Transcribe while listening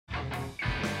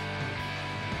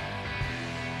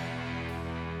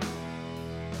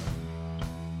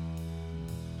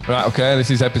Right, okay,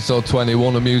 this is episode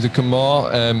 21 of Music and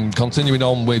More. Continuing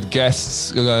on with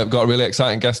guests, we've got a really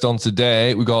exciting guest on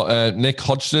today. We've got Nick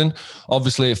Hodgson,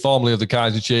 obviously formerly of the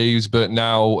Kaiser Chiefs, but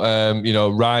now,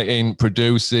 writing,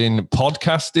 producing,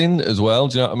 podcasting as well.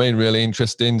 Do you know what I mean? Really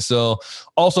interesting. So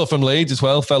also from Leeds as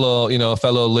well, fellow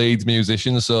Leeds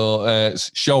musician. So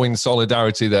showing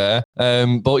solidarity there.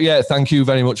 But yeah, thank you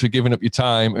very much for giving up your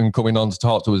time and coming on to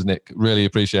talk to us, Nick. Really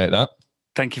appreciate that.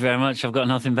 Thank you very much. I've got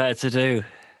nothing better to do.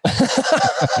 And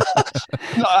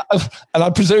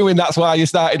I'm presuming that's why you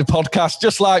started a podcast,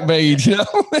 just like me. You know,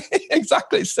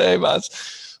 exactly the same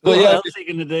as. But what else are you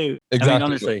going to do? Exactly. I mean,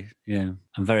 honestly, yeah,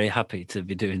 I'm very happy to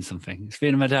be doing something. It's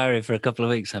been in my diary for a couple of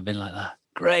weeks. I've been like that.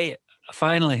 Great,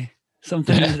 finally,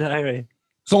 something in the diary.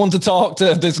 Someone to talk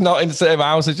to that's not in the same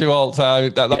house as you all the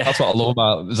time. That's what I love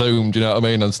about Zoom. Do you know what I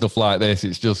mean? And stuff like this.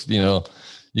 It's just,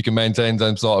 you can maintain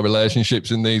them sort of relationships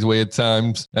in these weird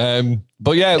times.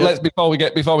 But yeah, before we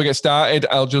get started,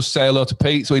 I'll just say hello to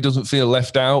Pete so he doesn't feel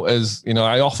left out, as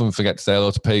I often forget to say hello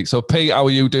to Pete. So Pete, how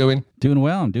are you doing? Doing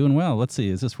well. I'm doing well. Let's see.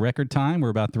 Is this record time? We're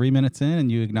about 3 minutes in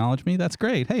and you acknowledge me. That's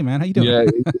great. Hey man, how you doing? Yeah,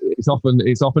 it's often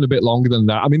a bit longer than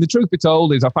that. I mean, the truth be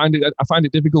told is I find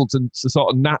it difficult to sort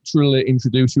of naturally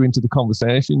introduce you into the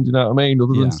conversation. Do you know what I mean?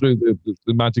 Other than through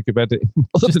the magic of editing.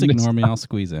 Just ignore me. I'll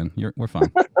squeeze in. We're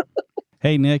fine.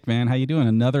 Hey, Nick, man, how you doing?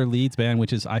 Another Leeds band,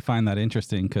 which is, I find that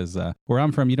interesting because where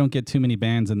I'm from, you don't get too many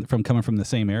bands coming from the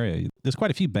same area. There's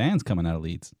quite a few bands coming out of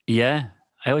Leeds. Yeah.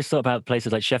 I always thought about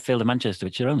places like Sheffield and Manchester,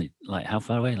 which are only like how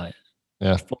far away?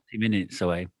 40 minutes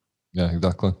away. Yeah,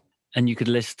 exactly. And you could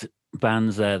list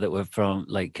bands there that were from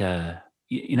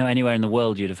anywhere in the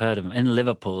world you'd have heard of them. In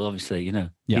Liverpool, obviously,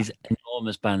 these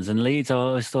enormous bands. And Leeds, I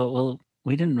always thought, well,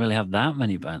 we didn't really have that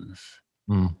many bands.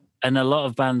 Mm. And a lot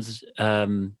of bands...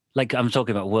 like I'm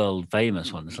talking about world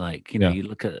famous ones, you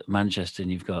look at Manchester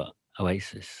and you've got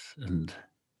Oasis and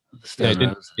the Stone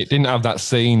Roses. It didn't have that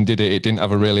scene, did it? It didn't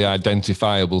have a really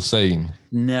identifiable scene.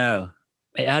 No.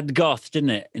 It had goth,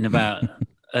 didn't it, in about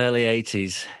early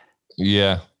 80s?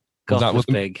 Yeah. Goth was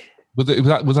big. Was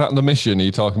that The Mission? Are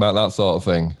you talking about that sort of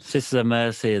thing? Sisters of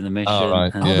Mercy and The Mission. Oh,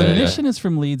 right. The Mission is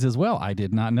from Leeds as well. I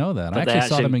did not know that. But I actually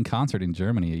saw them in concert in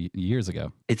Germany years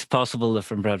ago. It's possible they're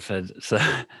from Bradford. So.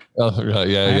 Oh, right,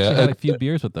 yeah, I actually had a few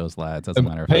beers with those lads, as a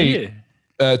matter of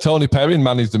fact. Tony Perrin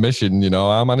managed The Mission,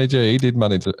 our manager. He did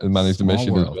manage The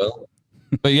Mission as well.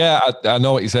 But yeah, I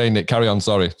know what you're saying, Nick. Carry on.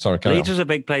 Sorry. Leeds was a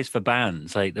big place for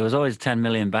bands. Like there was always 10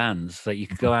 million bands. Like you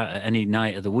could go out at any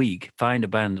night of the week, find a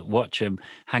band, watch them,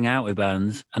 hang out with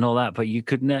bands, and all that. But you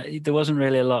couldn't. There wasn't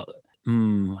really a lot.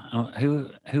 Who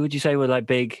would you say were like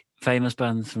big famous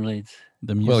bands from Leeds?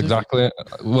 The music? Well, exactly.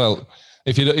 Well,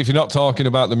 if you're not talking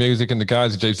about the music and the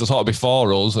Kaiser Chiefs, they're sort of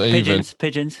before us.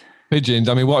 Pigeons.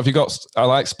 I mean, what have you got? I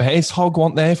like Space Hog.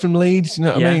 Weren't they from Leeds? You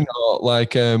know what I mean? Or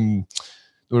like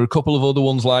there were a couple of other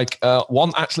ones, like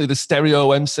one actually the Stereo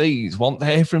MCs. Weren't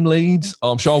they from Leeds?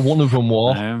 I'm sure one of them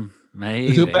was.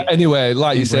 Maybe. But anyway,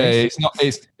 like you say,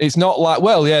 it's not like,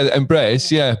 well, yeah,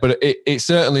 Embrace, yeah, but it's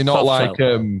certainly not like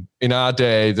in our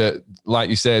day that, like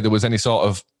you say, there was any sort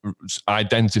of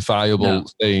identifiable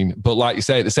scene. But like you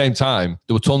say, at the same time,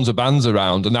 there were tons of bands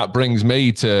around, and that brings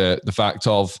me to the fact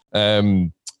of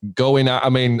going out. I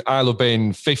mean, I'll have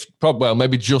been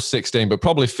maybe just 16, but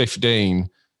probably 15.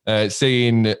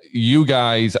 Seeing you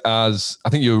guys as, I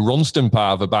think you were Runston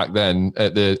Parva back then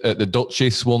at the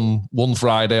Duchess one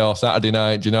Friday or Saturday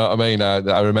night. Do you know what I mean?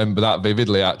 I remember that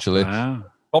vividly, actually. Wow.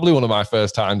 Probably one of my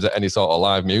first times at any sort of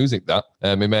live music. That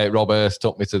my mate Rob Hurst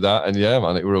took me to that, and yeah,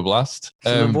 man, it was a blast.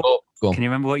 Can you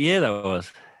remember what year that was?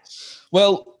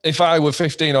 Well, if I were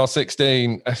 15 or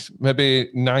 16, maybe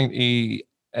 98.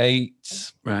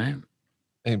 Right.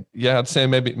 Yeah, I'd say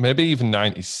maybe even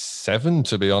 97,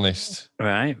 to be honest.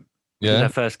 Right. Yeah. Our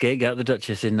first gig at the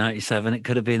Duchess in 97. It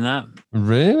could have been that.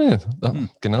 Really?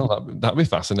 That'd be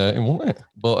fascinating, wouldn't it?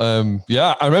 But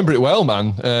yeah, I remember it well,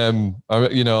 man. And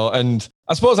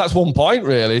I suppose that's one point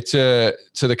really to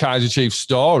the Kaiser Chiefs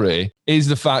story is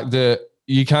the fact that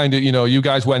you kind of, you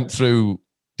guys went through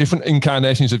different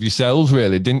incarnations of yourselves,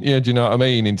 really, didn't you? Do you know what I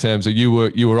mean? In terms of you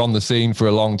were on the scene for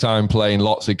a long time, playing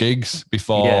lots of gigs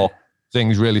before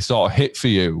things really sort of hit for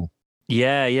you.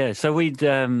 Yeah. So we'd,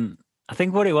 I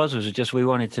think what it was just we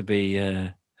wanted to be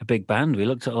a big band. We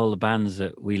looked at all the bands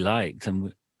that we liked,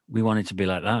 and we wanted to be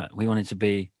like that. We wanted to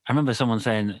be. I remember someone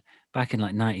saying back in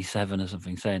like 97 or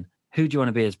something, saying, "Who do you want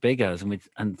to be as big as?"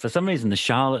 And for some reason, the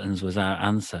Charlatans was our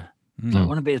answer. I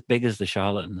want to be as big as the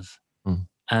Charlatans.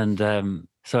 And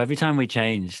so every time we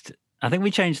changed, I think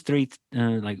we changed three.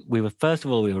 We were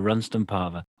Runston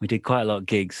Parva. We did quite a lot of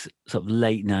gigs, sort of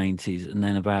late 90s, and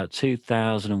then about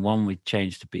 2001 we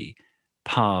changed to be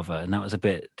Parva, and that was a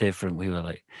bit different. We were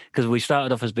like, because we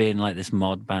started off as being like this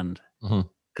mod band,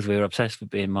 because we were obsessed with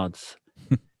being mods.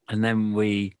 And then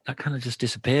that kind of just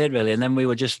disappeared really. And then we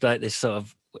were just like this sort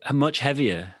of much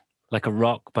heavier, like a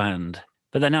rock band.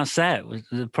 But then our set,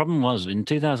 the problem was in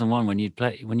 2001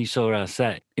 when you saw our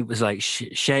set, it was like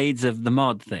shades of the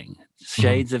mod thing,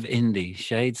 shades of indie,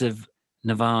 shades of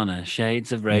Nirvana,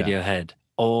 shades of Radiohead,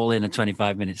 all in a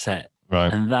 25-minute set.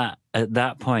 Right. And that at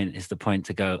that point is the point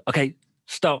to go, okay,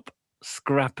 stop,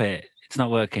 scrap it. It's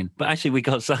not working. But actually we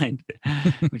got signed,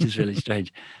 which is really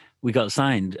strange. We got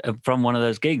signed from one of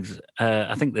those gigs.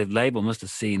 I think the label must have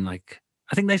seen I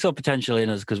think they saw potential in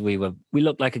us because we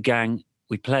looked like a gang.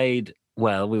 We played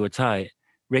well, we were tight.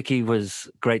 Ricky was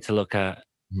great to look at,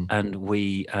 and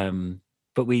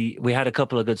but we had a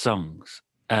couple of good songs.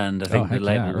 And I think the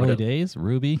label early days,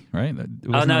 Ruby, right?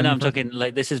 No, I'm talking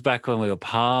like this is back when we were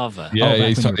Parva. Yeah,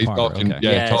 he's talking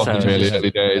really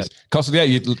early days. Because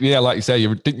like you say,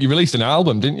 you released an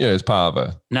album, didn't you, as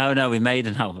Parva? No, we made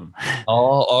an album.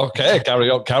 Oh, okay.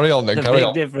 Carry on then.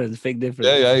 Big difference.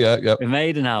 Yeah. We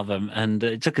made an album, and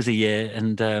it took us a year,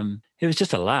 and it was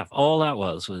just a laugh. All that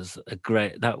was a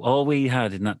great. That all we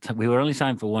had in that time. We were only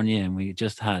signed for 1 year, and we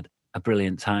just had a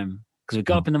brilliant time because we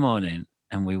got up in the morning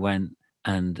and we went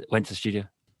to the studio,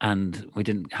 and we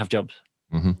didn't have jobs,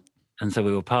 and so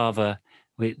we were Parva.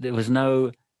 There was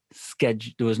no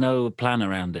schedule, there was no plan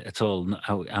around it at all.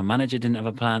 Our manager didn't have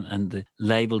a plan, and the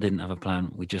label didn't have a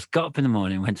plan. We just got up in the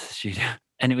morning, went to the studio,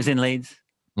 and it was in Leeds.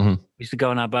 We used to go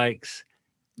on our bikes,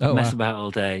 mess about all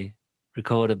day,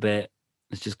 record a bit.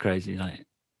 It's just crazy,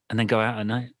 and then go out at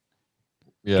night.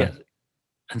 Yeah,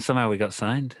 and somehow we got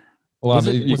signed. Well,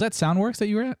 was that Soundworks that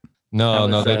you were at?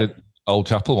 No, they did. Old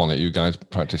Chapel one that you guys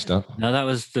practiced at? No, that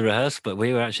was the rehearsal, but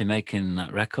we were actually making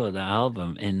that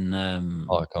album in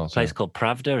a place called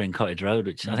Pravda in Cottage Road,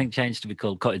 which I think changed to be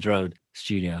called Cottage Road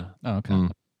Studio. Oh, okay.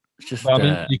 It's just,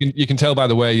 you can tell by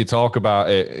the way you talk about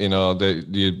it, that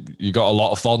you got a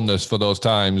lot of fondness for those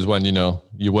times when,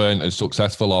 you weren't as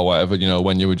successful or whatever,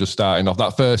 when you were just starting off,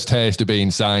 that first taste of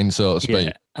being signed, so to speak.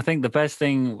 Yeah, I think the best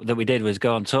thing that we did was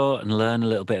go on tour and learn a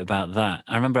little bit about that.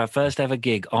 I remember our first ever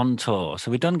gig on tour.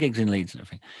 So we'd done gigs in Leeds and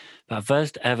everything, but our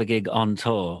first ever gig on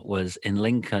tour was in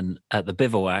Lincoln at the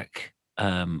Bivouac,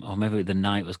 or maybe the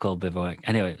night was called Bivouac.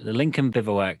 Anyway, the Lincoln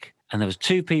Bivouac. And there was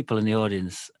 2 people in the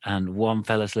audience and one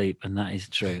fell asleep, and that is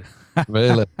true.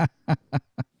 Really?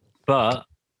 But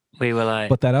we were like...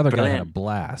 But that other guy had a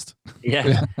blast.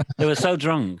 Yeah. They were so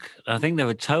drunk. I think they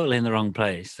were totally in the wrong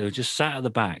place. They were just sat at the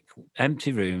back,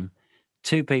 empty room,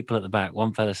 2 people at the back,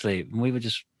 one fell asleep. And it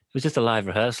was just a live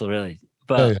rehearsal, really.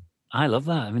 But I love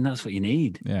that. I mean, that's what you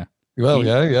need. Yeah. Well,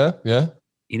 yeah.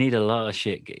 You need a lot of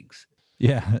shit gigs.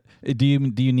 Yeah. Do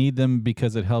you need them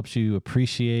because it helps you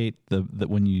appreciate the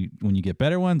when you get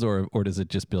better ones, or does it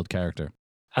just build character?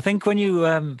 I think when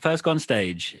you first go on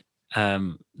stage,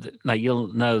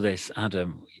 you'll know this,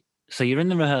 Adam. So you're in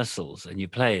the rehearsals and you're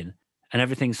playing, and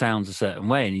everything sounds a certain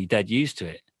way, and you're dead used to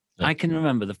it. Yeah. I can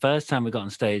remember the first time we got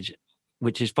on stage,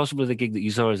 which is possibly the gig that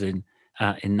you saw us in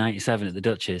 '97 at the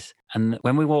Duchess, and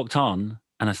when we walked on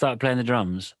and I started playing the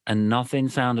drums and nothing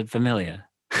sounded familiar.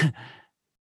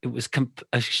 It was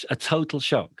a total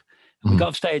shock. We got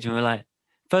off stage and we were like,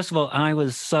 first of all, I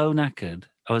was so knackered.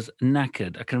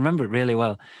 I can remember it really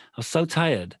well. I was so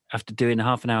tired after doing a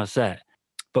half an hour set,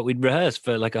 but we'd rehearsed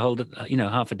for like a whole,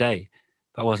 half a day,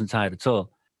 but I wasn't tired at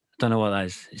all. I don't know what that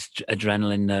is. It's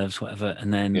adrenaline, nerves, whatever.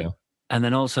 And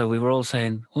then also we were all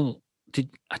saying,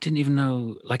 I didn't even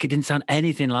know, it didn't sound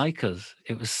anything like us.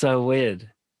 It was so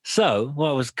weird. So what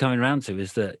I was coming around to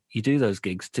is that you do those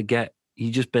gigs you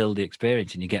just build the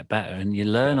experience and you get better and you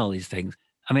learn all these things.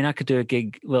 I mean, I could do a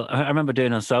gig. Well, I remember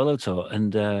doing a solo tour,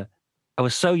 and I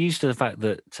was so used to the fact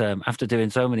that after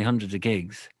doing so many hundreds of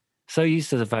gigs, so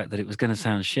used to the fact that it was going to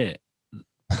sound shit.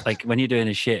 Like when you're doing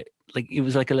a shit, it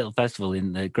was like a little festival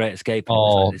in the Great Escape.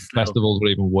 Festivals were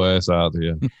even worse out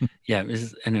here. Yeah, it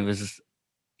was,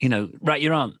 right,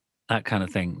 you're on, that kind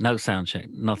of thing. No sound check,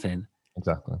 nothing.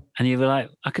 Exactly. And you were like,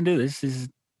 I can do this. This is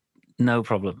no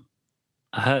problem.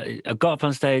 I got up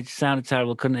on stage, sounded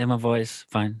terrible, couldn't hear my voice.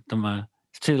 Fine, don't matter.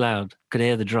 It's too loud. Could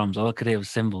hear the drums. All I could hear was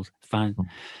cymbals. Fine.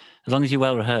 As long as you're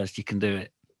well rehearsed, you can do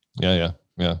it. Yeah.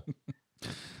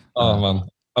 Oh, man.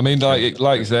 I mean, like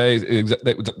you say,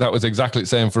 that was exactly the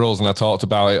same for us. And I talked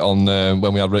about it on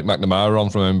when we had Rick McNamara on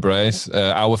from Embrace.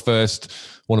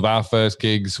 One of our first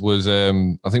gigs was, I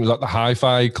think it was at the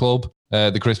Hi-Fi Club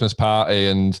the Christmas party.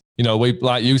 And, you know, we,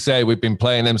 like you say, we've been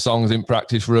playing them songs in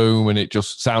practice room and it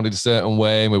just sounded a certain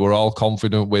way and we were all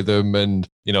confident with them. And,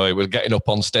 you know, we were getting up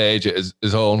on stage at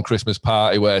his own Christmas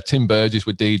party where Tim Burgess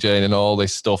was DJing and all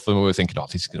this stuff. And we were thinking, oh,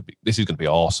 this is going to be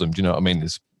awesome. Do you know what I mean?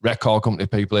 There's record company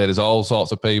people here. There's all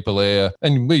sorts of people here.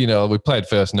 And we, you know, we played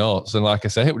first notes. And like I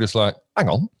say, it was just like, hang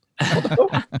on. What the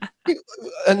fuck?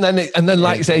 and then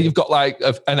like you say, you've got like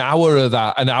an hour of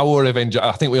enjoy.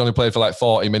 I think we only played for like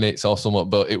 40 minutes or something,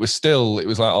 but it was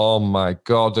like, oh my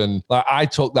God. And like, I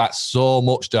took that so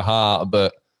much to heart,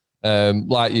 but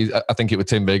like you, I think it was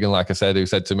Tim Biggin, like I said, who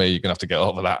said to me, you're gonna have to get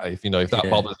over that. If that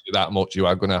bothers you that much, you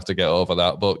are gonna have to get over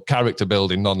that. But character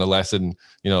building nonetheless, and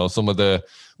you know, some of the,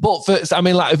 but first, I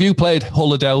mean, like, have you played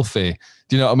Philadelphia?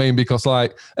 Do you know what I mean? Because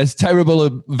like, as terrible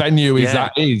a venue as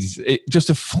that is, it just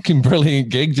a fucking brilliant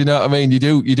gig. Do you know what I mean? You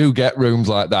do get rooms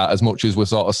like that, as much as we're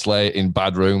sort of slating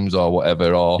bad rooms or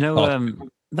whatever. Or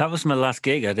that was my last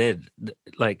gig I did.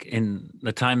 Like, in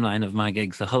the timeline of my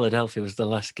gigs, the Philadelphia was the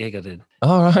last gig I did.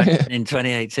 All right. In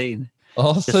 2018.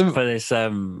 Awesome. Just for this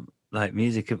like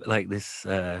music, like this.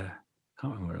 Can't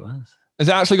remember what it was. Has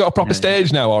it actually got a proper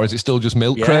stage now, or is it still just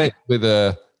milk crate with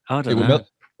a? I don't know.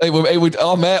 It would.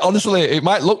 Oh man, honestly, it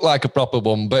might look like a proper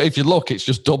one, but if you look, it's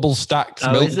just double stacked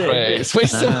milk crates with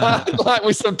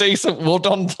some decent wood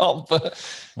on top. But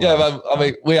yeah, man, I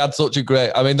mean, we had such a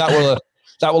great. I mean, that was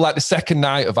like the second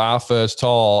night of our first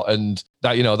tour, and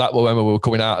that, you know, that was when we were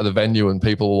coming out of the venue and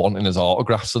people were wanting us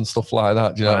autographs and stuff like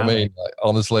that. Do you know what I mean? Like,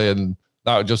 honestly, and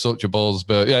that was just such a buzz.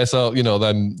 But yeah, so you know,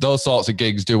 then those sorts of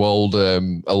gigs do hold a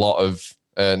lot of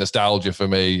nostalgia for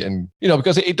me, and you know,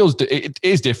 because it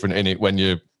is different in it when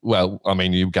you. Well, I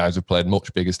mean, you guys have played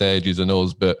much bigger stages than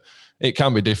us, but it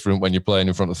can be different when you're playing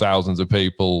in front of thousands of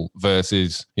people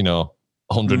versus, you know,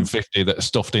 150 that are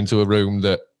stuffed into a room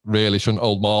that really shouldn't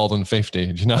hold more than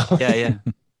 50, you know? Yeah.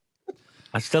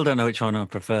 I still don't know which one I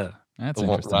prefer. That's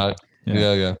interesting. Right.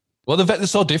 Yeah. Well, they're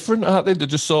so different, aren't they? They're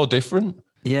just so different.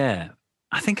 Yeah.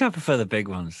 I think I prefer the big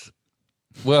ones.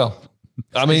 Well,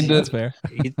 I mean, that's fair.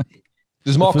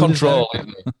 There's more control. Do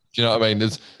you know what I mean?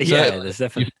 There's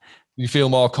definitely. You feel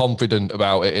more confident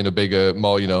about it in a bigger,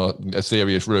 more, you know, a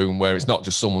serious room where it's not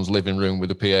just someone's living room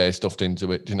with a PA stuffed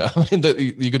into it. You know, I mean, that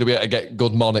you're going to be able to get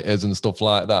good monitors and stuff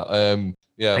like that. I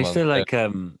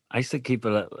used to keep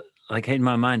like in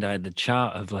my mind, I had the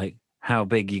chart of like how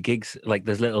big your gigs, like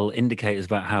there's little indicators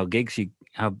about how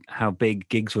big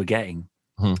gigs were getting.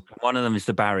 One of them is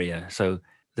the barrier. So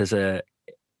there's a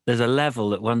level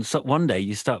that one day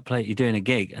you start playing, you're doing a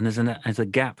gig, and there's a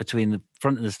gap between the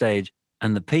front of the stage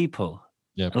and the people.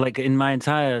 Yeah. Like in my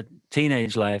entire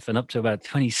teenage life and up to about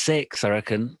 26, I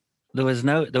reckon, there was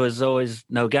always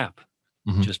no gap.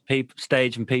 Just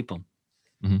stage and people.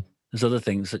 There's other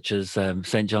things such as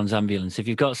St. John's Ambulance. If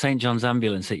you've got St. John's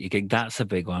Ambulance at your gig, that's a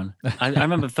big one. I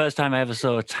remember the first time I ever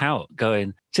saw a tout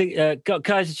going, got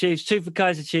Kaiser Chiefs, 2 for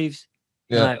Kaiser Chiefs.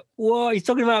 Yeah. Like, whoa, he's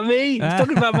talking about me. He's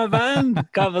talking about my band.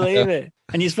 Can't believe it.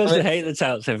 And you're supposed to hate the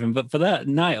touts, everything. But for that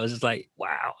night, I was just like,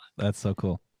 wow. That's so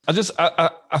cool. I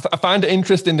find it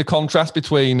interesting, the contrast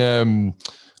between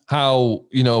how,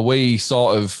 you know,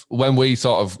 when we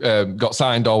sort of got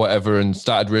signed or whatever and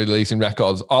started releasing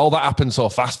records, all that happened so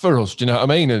fast for us. Do you know what I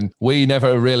mean? And we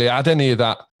never really had any of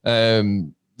that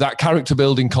that character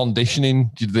building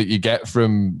conditioning that you get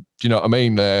from. Do you know what I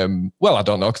mean? Well, I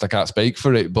don't know because I can't speak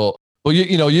for it, but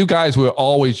you know, you guys were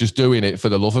always just doing it for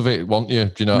the love of it, weren't you?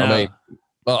 Do you know what I mean?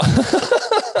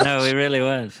 No, we really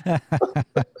weren't.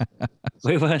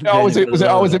 We weren't. Was it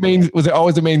always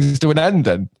a means to an end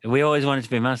then? We always wanted to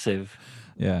be massive.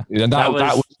 Yeah. And that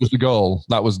was the goal.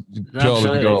 That was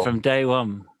absolutely the goal. From day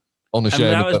one. Unashamed.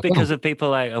 And that was because of people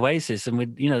like Oasis,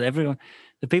 and everyone,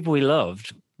 the people we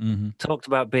loved talked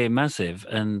about being massive,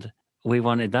 and we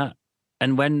wanted that.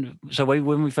 And when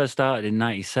we first started in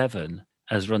 '97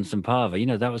 as Runston Parva, you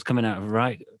know, that was coming out of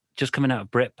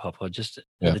Britpop, or just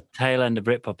at the tail end of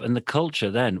Britpop. And the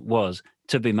culture then was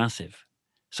to be massive.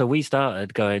 So we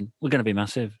started going, we're going to be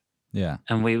massive. Yeah.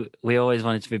 And we always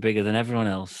wanted to be bigger than everyone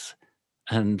else.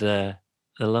 And the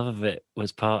love of it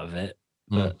was part of it.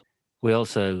 But we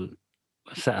also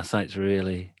set our sights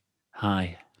really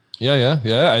high. Yeah.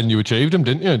 And you achieved them,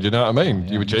 didn't you? Do you know what I mean?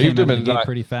 Yeah. You achieved them, and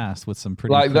pretty fast with some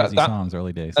pretty crazy songs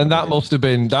early days. And that must have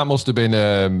been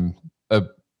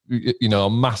a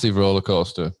massive roller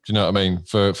coaster. Do you know what I mean?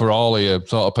 For all of you,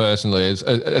 sort of personally,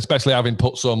 especially having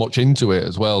put so much into it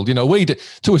as well. You know,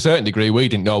 to a certain degree, we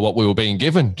didn't know what we were being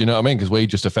given. Do you know what I mean? Because we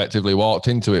just effectively walked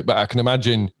into it. But I can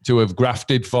imagine to have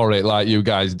grafted for it like you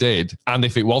guys did, and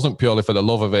if it wasn't purely for the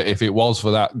love of it, if it was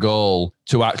for that goal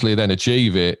to actually then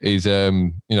achieve it, is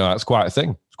that's quite a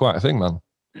thing. It's quite a thing, man.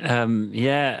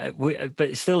 But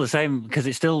it's still the same because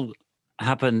it still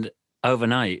happened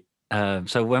overnight.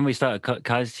 So when we started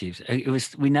Kaiser Chiefs,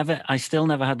 I still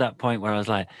never had that point where I was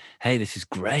like, hey, this is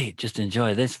great. Just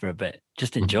enjoy this for a bit.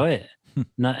 Just enjoy it.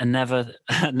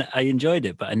 I enjoyed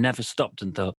it, but I never stopped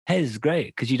and thought, hey, this is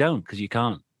great. Because you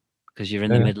can't, because you're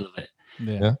in the middle of it.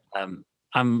 Yeah.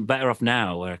 I'm better off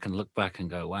now where I can look back and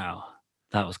go, wow,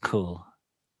 that was cool.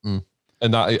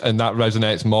 And that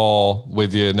resonates more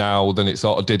with you now than it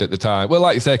sort of did at the time. Well,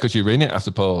 like you say, because you're in it, I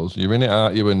suppose. You're in it,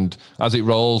 aren't you? And as it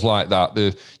rolls like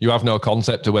that, you have no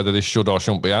concept of whether this should or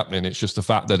shouldn't be happening. It's just the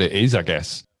fact that it is, I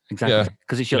guess. Exactly.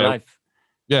 Because it's your life.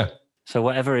 Yeah. So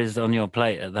whatever is on your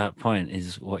plate at that point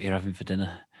is what you're having for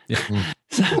dinner. Yeah.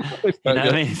 So, you know what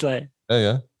I mean? It's like...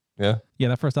 Yeah. Yeah,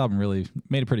 that first album really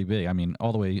made it pretty big. I mean,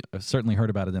 all the way, I certainly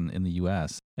heard about it in the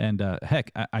US. And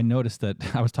heck, I noticed that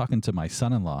I was talking to my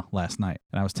son-in-law last night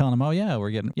and I was telling him, oh yeah,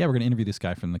 we're going to interview this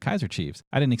guy from the Kaiser Chiefs.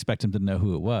 I didn't expect him to know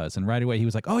who it was. And right away he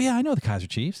was like, oh yeah, I know the Kaiser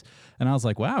Chiefs. And I was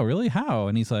like, wow, really? How?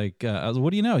 And he's like,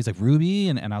 what do you know? He's like, Ruby.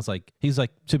 And I was like,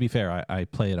 to be fair, I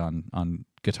play it on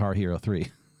Guitar Hero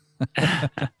 3.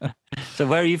 So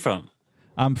where are you from?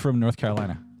 I'm from North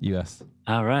Carolina, US.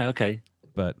 All right. Okay.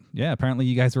 But yeah, apparently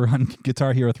you guys were on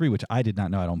Guitar Hero 3, which I did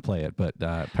not know. I don't play it, but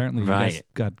apparently you guys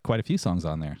got quite a few songs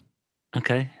on there.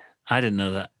 Okay. I didn't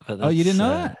know that. Oh, you didn't know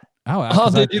that?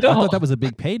 Did you know? I thought that was a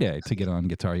big payday to get on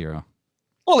Guitar Hero.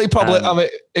 Well, it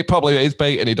probably is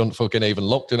bait and he don't fucking even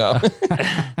look, you know.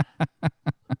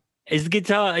 Is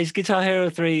Guitar Hero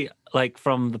 3 like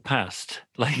from the past?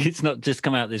 Like it's not just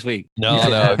come out this week? No.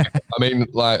 I mean,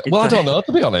 like, well, I don't know,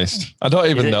 to be honest. I don't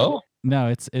even know.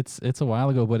 No, it's a while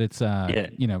ago, but it's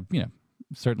you know,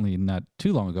 certainly not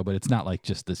too long ago, but it's not like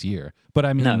just this year. But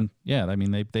I mean, I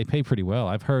mean they pay pretty well.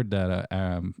 I've heard that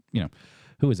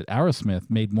who is it? Aerosmith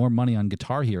made more money on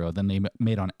Guitar Hero than they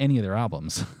made on any of their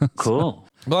albums. Cool.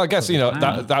 Well, I guess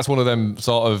that's one of them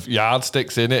sort of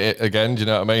yardsticks in it again. Do you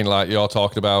know what I mean? Like you're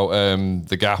talking about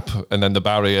the gap and then the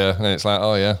barrier, and it's like,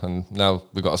 oh yeah, and now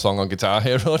we've got a song on Guitar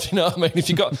Hero. Do you know what I mean?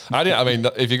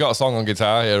 If you got a song on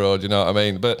Guitar Hero, do you know what I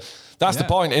mean? But that's the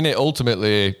point, innit?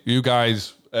 Ultimately, you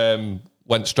guys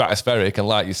went stratospheric, and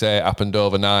like you say, it happened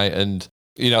overnight, and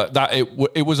that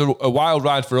it was a wild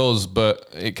ride for us, but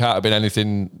it can't have been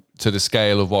anything to the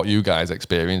scale of what you guys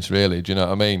experienced, really. Do you know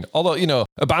what I mean? Although,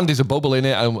 a band is a bubble in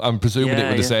it, and I'm presuming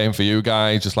it was the same for you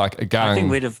guys, just like a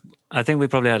gang. I think we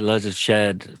probably had loads of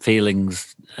shared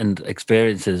feelings and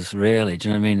experiences, really. Do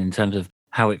you know what I mean? In terms of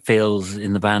how it feels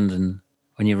in the band and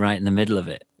when you're right in the middle of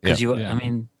it. Because I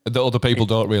mean, the other people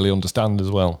don't really understand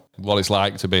as well what it's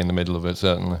like to be in the middle of it.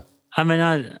 Certainly. I mean,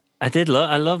 I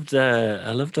loved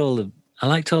all the. I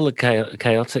liked all the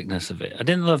chaoticness of it. I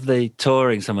didn't love the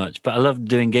touring so much, but I loved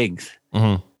doing gigs.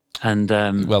 Mm-hmm. And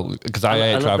because I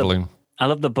hate traveling. I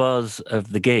love the buzz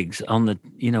of the gigs on the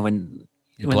when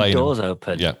the doors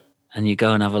open. Yeah. And you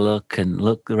go and have a look and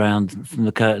look around from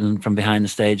the curtain from behind the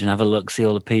stage and have a look, see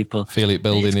all the people. Feel it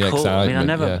building, the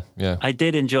excitement. I mean, I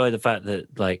did enjoy the fact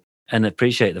that and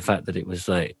appreciate the fact that it was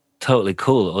totally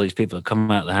cool that all these people have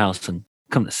come out of the house and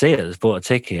come to see us, bought a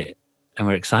ticket, and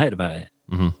we're excited about it.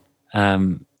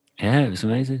 Mm-hmm. It was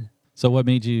amazing. So what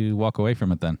made you walk away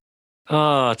from it then?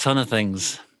 Oh, a ton of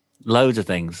things. Loads of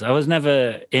things. I was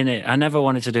never in it. I never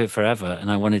wanted to do it forever,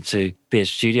 and I wanted to be a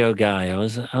studio guy. I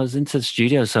was into the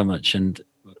studio so much, and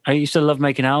I used to love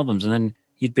making albums. And then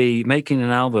you'd be making an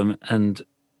album, and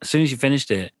as soon as you finished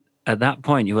it, at that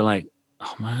point you were like,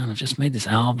 "Oh man, I've just made this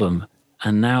album,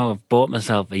 and now I've bought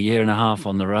myself a year and a half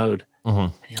on the road." Mm-hmm.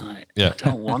 And you're like, I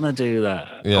don't want to do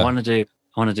that. Yeah. I want to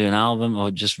do an album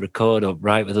or just record or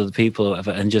write with other people or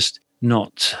whatever, and just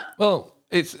not. Well.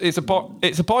 It's a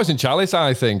poison chalice,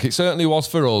 I think. It certainly was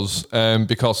for us,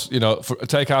 because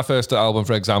take our first album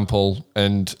for example,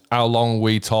 and how long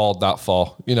we toured that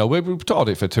for. We toured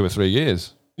it for 2 or 3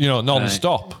 years,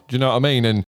 non-stop. Do you know what I mean?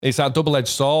 And it's that double-edged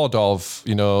sword of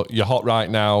you're hot right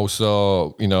now,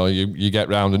 so you get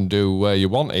round and do where you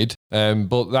wanted.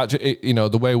 But that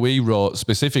the way we wrote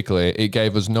specifically, it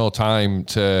gave us no time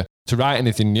to write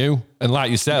anything new. And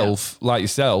like yourself,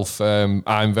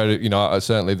 I'm very,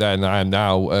 certainly then I am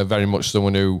now very much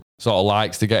someone who sort of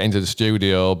likes to get into the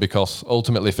studio, because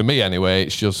ultimately for me anyway,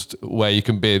 it's just where you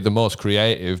can be the most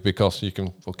creative, because you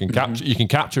can fucking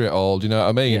capture it all. Do you know what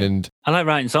I mean? Yeah. And I like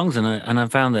writing songs, and I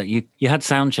found that you had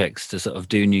sound checks to sort of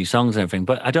do new songs and everything,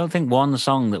 but I don't think one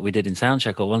song that we did in sound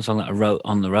check or one song that I wrote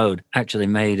on the road actually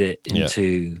made it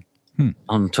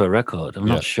onto a record. I'm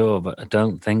not sure, but I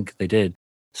don't think they did.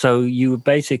 So you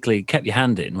basically kept your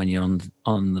hand in when you're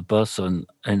on the bus or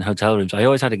in hotel rooms. I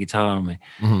always had a guitar on me,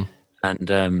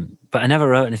 and but I never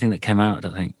wrote anything that came out, I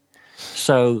don't think.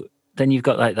 So then you've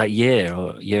got like that year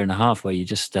or year and a half where you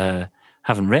just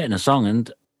haven't written a song,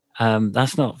 and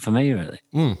that's not for me really.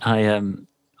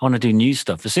 I want to do new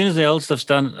stuff. As soon as the old stuff's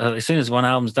done, as soon as one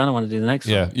album's done, I want to do the next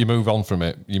one. Yeah, you move on from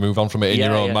it. You move on from it in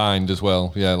your own mind as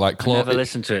well. Yeah, like I never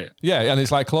listen to it. Yeah, and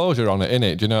it's like closure on it,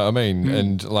 innit? Do you know what I mean?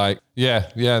 And like,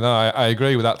 no, I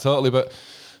agree with that totally. But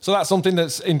so that's something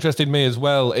that's interested me as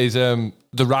well is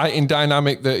the writing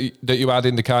dynamic that you had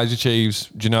in the Kaiser Chiefs.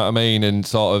 Do you know what I mean? And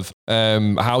sort of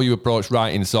how you approach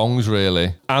writing songs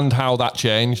really, and how that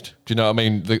changed. Do you know what I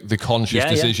mean? The conscious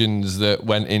decisions that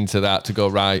went into that to go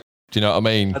right. Do you know what I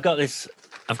mean? I've got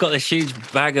this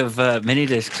huge bag of mini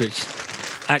discs, which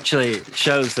actually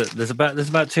shows that there's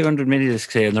about 200 mini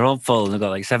discs here, and they're all full, and they've got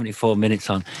like 74 minutes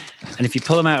on. And if you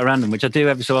pull them out at random, which I do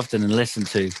every so often and listen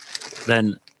to,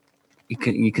 then you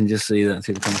can just see that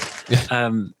through the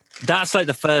comments. That's like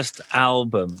the first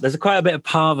album. There's quite a bit of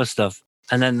Parva stuff,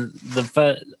 and then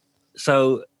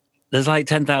so there's like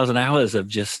 10,000 hours of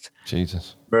just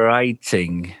Jesus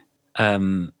writing.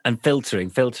 And filtering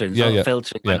filtering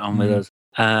went on with us,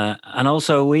 and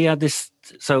also we had this.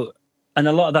 So, and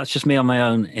a lot of that's just me on my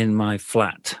own in my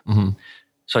flat.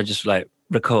 So I just like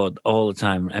record all the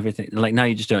time, everything. Like now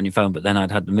you just do it on your phone, but then I'd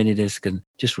had the mini disc and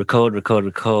just record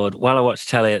while I watch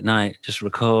telly at night. Just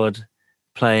record,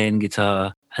 playing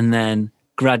guitar, and then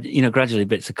gradually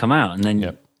bits would come out, and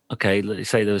then okay, let's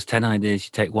say there was 10 ideas.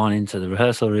 You take one into the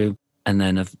rehearsal room, and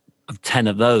then of 10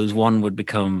 of those, one would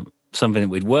become something that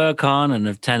we'd work on, and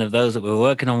of 10 of those that we were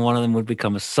working on, one of them would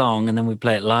become a song, and then we'd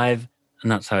play it live, and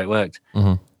that's how it worked.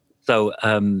 So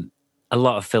a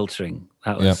lot of filtering,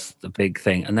 that was the big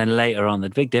thing. And then later on, the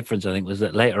big difference I think was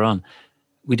that later on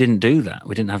we didn't do that.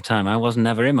 We didn't have time. I wasn't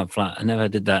never in my flat. I never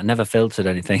did that. Never filtered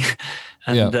anything.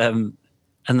 And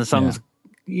the songs,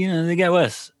 they get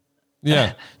worse.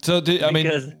 Yeah. So did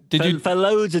you for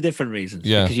loads of different reasons?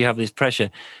 Yeah. Because you have this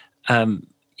pressure.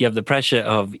 You have the pressure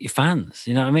of your fans.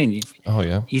 You know what I mean?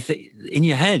 In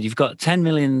your head, you've got 10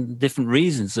 million different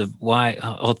reasons of why,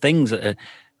 or things that are,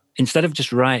 instead of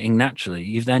just writing naturally,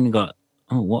 you've then got,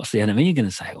 what's the enemy going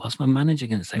to say? What's my manager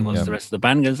going to say? What's the rest of the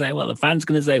band going to say? What the fans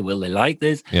going to say? Will they like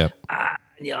this? Yeah.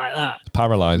 And you're like that. It's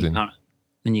paralyzing.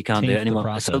 And you can't do it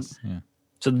anymore. So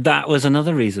that was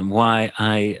another reason why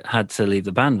I had to leave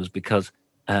the band, was because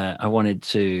I wanted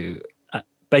to,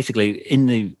 basically in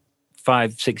the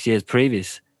 5-6 years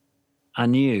previous, I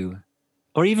knew,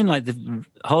 or even like the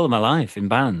whole of my life in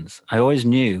bands, I always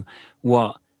knew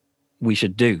what we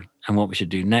should do and what we should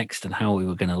do next, and how we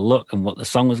were going to look, and what the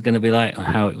song was going to be like, and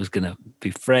how it was going to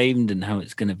be framed, and how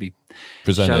it's going to be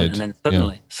presented. Shown. And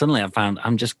then suddenly I found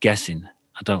I'm just guessing.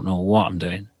 I don't know what I'm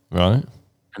doing. Right.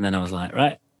 And then I was like,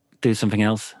 right, do something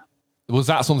else. Was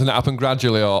that something that happened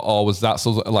gradually, or was that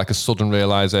like a sudden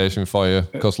realization for you?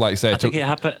 Because like you say, I think it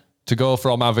happened. To go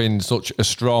from having such a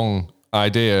strong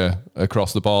idea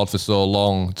across the board for so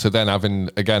long to then having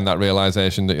again that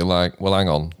realization that you're like, well, hang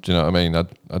on, do you know what I mean?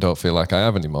 I don't feel like I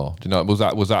have anymore. Do you know? Was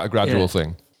that a gradual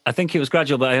thing? I think it was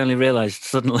gradual, but I only realized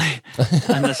suddenly,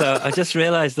 and so I just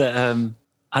realized that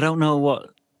I don't know what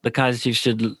the Kaiser Chiefs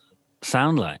should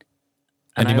sound like,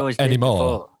 and I always did anymore.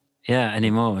 Before. Yeah,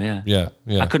 anymore. Yeah.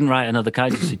 I couldn't write another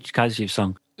Kaiser Chiefs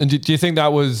song. And do you think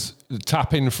that was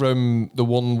tapping from the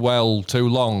one well too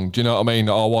long? Do you know what I mean?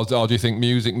 Or do you think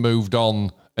music moved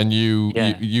on and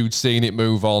you'd seen it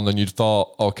move on and you'd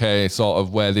thought, okay, sort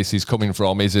of where this is coming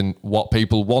from isn't what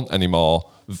people want anymore,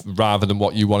 rather than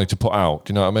what you wanted to put out?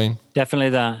 Do you know what I mean?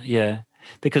 Definitely that, yeah.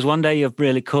 Because one day you're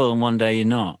really cool and one day you're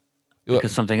not.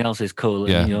 Because something else is cool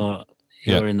and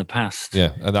you're in the past.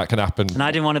 Yeah, and that can happen. And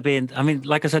I didn't want to be in, I mean,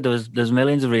 like I said, there's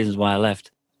millions of reasons why I left.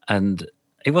 And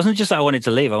it wasn't just that I wanted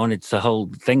to leave. I wanted the whole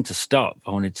thing to stop. I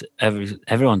wanted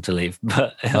everyone to leave,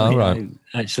 but I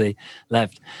actually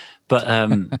left. But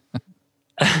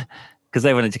because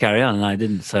they wanted to carry on and I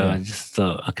didn't, so I just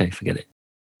thought, okay, forget it.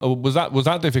 Oh, was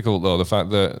that difficult though?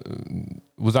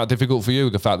 Was that difficult for you?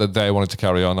 The fact that they wanted to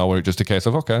carry on, or was it just a case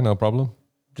of okay, no problem?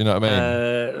 Do you know what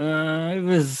I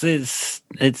mean?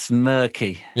 It's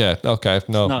murky. Yeah. Okay.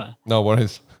 No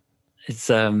worries. It's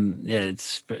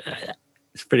it's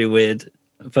pretty weird.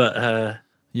 But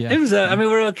it was. I mean,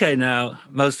 we're okay now,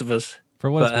 most of us.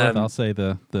 For what it's worth, I'll say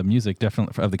the music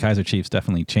definitely of the Kaiser Chiefs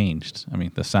definitely changed. I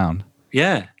mean, the sound.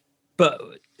 Yeah, but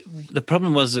the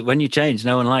problem was that when you changed,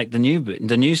 no one liked the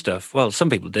new stuff. Well,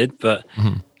 some people did, but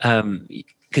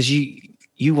because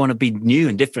you want to be new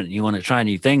and different, you want to try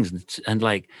new things, and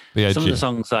like some of the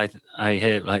songs I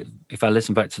hear, like if I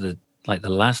listen back to the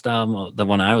last album or the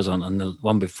one I was on and the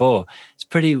one before, it's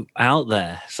pretty out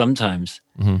there sometimes.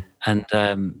 And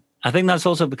I think that's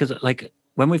also because like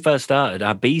when we first started,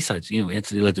 our B-sides, we had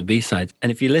to do loads of B-sides.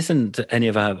 And if you listen to any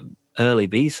of our early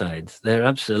B-sides. They're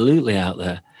absolutely out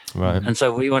there. Right. And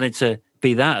so we wanted to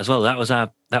be that as well. That was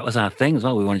our thing as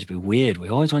well. We wanted to be weird. We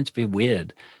always wanted to be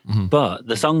weird. Mm-hmm. But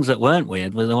the songs that weren't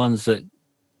weird were the ones that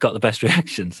got the best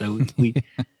reaction. So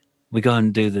we go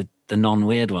and do the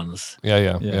non-weird ones.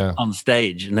 Yeah. On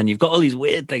stage. And then you've got all these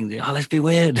weird things. Oh, let's be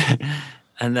weird.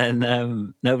 And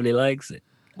then nobody likes it.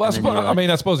 Well,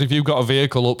 I suppose if you've got a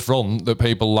vehicle up front that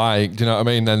people like, do you know what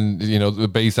I mean? Then, the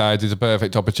B-sides is a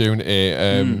perfect opportunity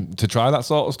to try that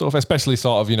sort of stuff, especially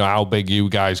sort of, how big you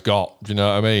guys got. Do you know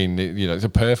what I mean? It's a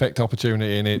perfect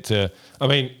opportunity in it to,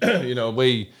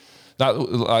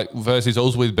 versus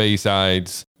us with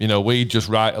B-sides, we just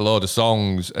write a load of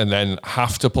songs and then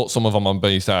have to put some of them on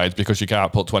B-sides because you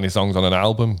can't put 20 songs on an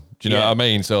album. Do you know what I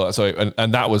mean? So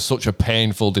and that was such a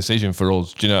painful decision for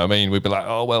us. Do you know what I mean? We'd be like,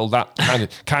 oh, well, that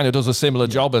kind of does a similar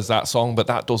job as that song, but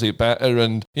that does it better.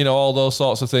 And, all those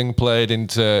sorts of things played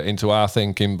into our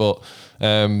thinking. But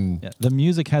the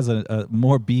music has a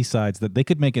more B-sides that they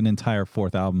could make an entire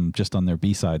fourth album just on their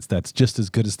B-sides. That's just as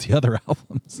good as the other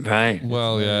albums. Right.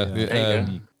 Well, yeah.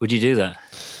 Would you do that?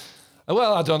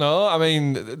 Well, I don't know. I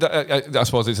mean, I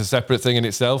suppose it's a separate thing in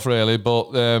itself, really.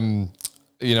 But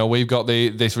we've got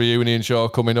this reunion show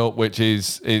coming up, which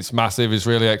it's massive. It's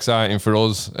really exciting for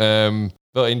us.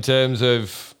 But in terms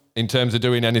of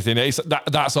doing anything,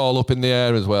 that's all up in the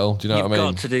air as well. Do you know what I mean?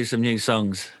 You've got to do some new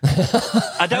songs.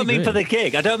 I don't mean for the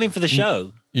gig. I don't mean for the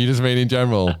show. You just mean in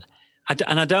general.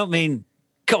 And I don't mean,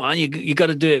 come on, you got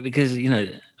to do it because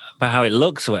about how it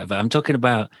looks or whatever. I'm talking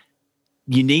about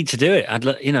you need to do it.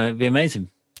 It'd be amazing.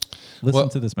 Listen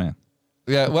to this man.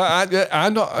 Yeah, well,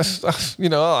 I'm not,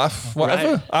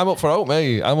 whatever. Right. I'm up for out,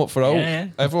 mate. I'm up for out. Yeah.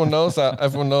 Everyone knows that.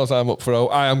 Everyone knows I'm up for out.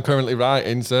 I am currently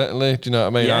writing, certainly. Do you know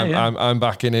what I mean? I'm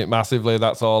backing it massively.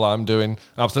 That's all I'm doing.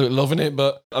 Absolutely loving it.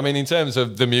 But, I mean, in terms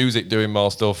of the music doing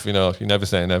more stuff, you never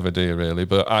say never, do you, really?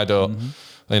 But I don't,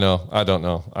 I don't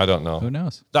know. Who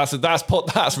knows?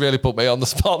 That's really put me on the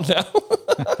spot now.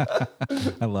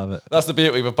 I love it. That's the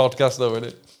beauty of a podcast, though, isn't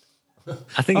it?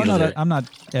 I think I'm not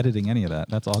editing any of that.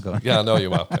 That's all going. Yeah, I know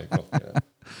you are. Okay, cool. Yeah.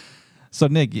 So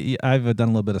Nick, I've done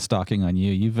a little bit of stalking on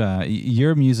you.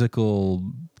 Your musical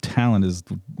talent is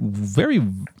very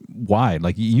wide.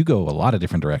 Like you go a lot of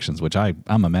different directions, which I'm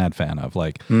a mad fan of.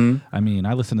 Like, I mean,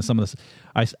 I listened to some of this.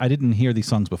 I didn't hear these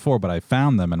songs before, but I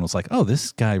found them and was like, oh,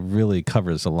 this guy really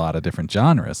covers a lot of different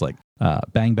genres. Like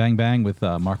Bang Bang Bang with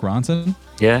Mark Ronson.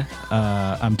 Yeah.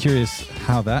 I'm curious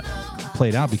how that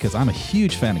played out because I'm a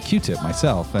huge fan of Q-Tip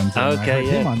myself, and I heard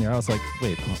him on there. I was like,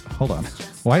 wait, hold on,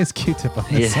 why is Q-Tip on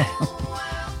this song?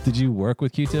 Did you work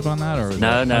with Q-Tip on that, or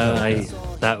that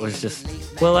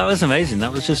was amazing.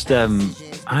 That was just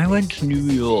I went to New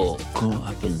York. What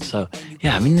happened? So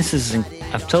yeah, I mean,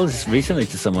 I've told this recently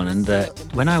to someone, and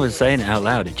when I was saying it out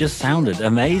loud, it just sounded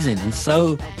amazing and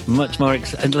so much more.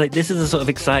 And like this is the sort of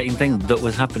exciting thing that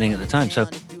was happening at the time. So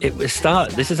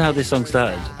this is how this song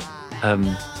started.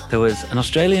 There was an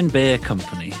Australian beer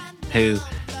company who,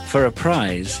 for a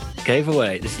prize, gave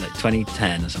away, this is like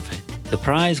 2010 or something. The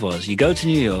prize was you go to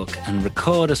New York and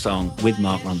record a song with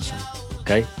Mark Ronson,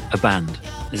 okay? A band.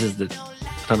 This is I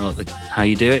don't know how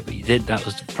you do it, but you did, that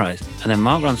was the prize. And then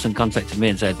Mark Ronson contacted me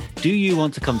and said, do you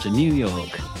want to come to New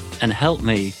York and help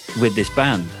me with this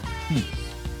band?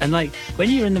 And like, when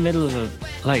you're in the middle of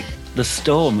the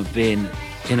storm of being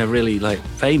in a really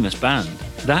famous band,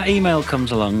 that email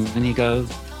comes along and you go,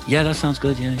 yeah, that sounds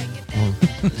good. Yeah.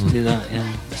 Let's do that.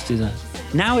 Yeah, let's do that.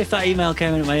 Now, if that email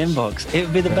came in my inbox, it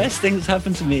would be the best thing that's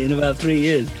happened to me in about 3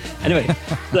 years. Anyway,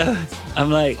 so I'm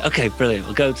like, okay, brilliant.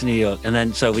 We'll go to New York. And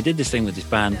then, so we did this thing with this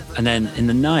band. And then in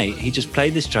the night, he just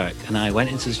played this track and I went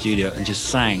into the studio and just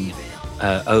sang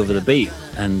over the beat.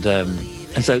 And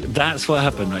so that's what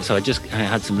happened, right? So I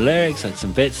had some lyrics, I had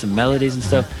some bits, some melodies and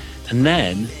stuff. And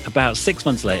then about 6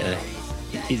 months later,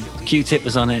 Q-Tip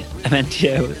was on it,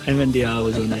 MNDR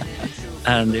was on it,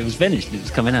 and it was finished. It was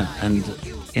coming out, and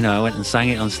I went and sang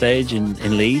it on stage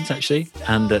in Leeds actually,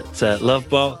 and at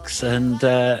Lovebox, and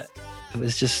it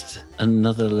was just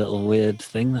another little weird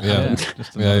thing that happened.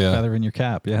 Just another feather in your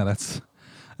cap. Yeah, that's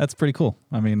pretty cool.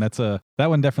 I mean, that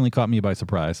one definitely caught me by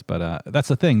surprise. But that's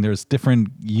the thing.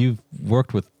 You've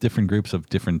worked with different groups of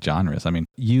different genres. I mean,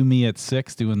 You Me at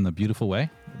 6 doing The Beautiful Way.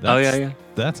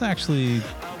 That's actually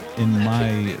in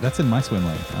my swim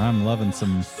lane. I'm loving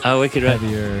some Wicked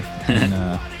heavier.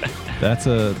 And, that's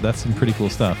some pretty cool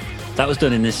stuff. That was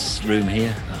done in this room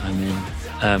here that I'm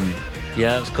in.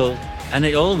 Yeah, it was cool. And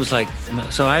it all was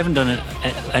so I haven't done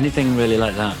anything really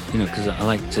like that, because I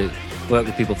like to work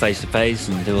with people face to face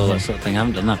and do all that sort of thing. I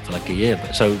haven't done that for a year.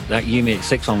 But so that You Me at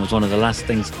 6 one was one of the last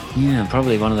things. Yeah,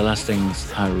 probably one of the last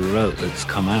things I wrote that's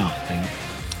come out, I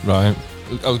think. Right.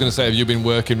 I was going to say, have you been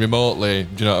working remotely? Do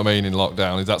you know what I mean? In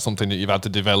lockdown, is that something that you've had to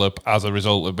develop as a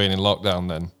result of being in lockdown?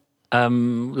 Then,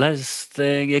 let's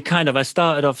think. It kind of. I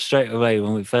started off straight away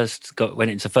when we first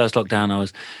went into first lockdown. I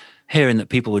was hearing that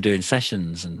people were doing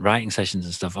sessions and writing sessions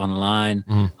and stuff online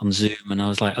on Zoom, and I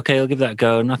was like, okay, I'll give that a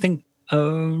go. And I think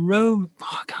I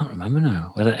can't remember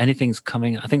now whether anything's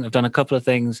coming. I think I've done a couple of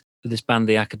things with this band,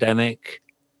 The Academic,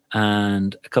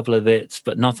 and a couple of bits,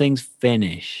 but nothing's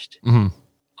finished.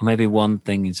 Or maybe one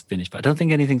thing is finished, but I don't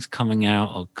think anything's coming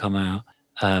out or come out.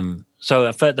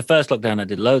 So the first lockdown, I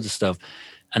did loads of stuff,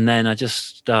 and then I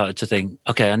just started to think,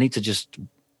 okay, I need to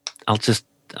I'll just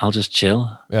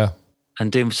chill,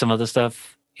 and do some other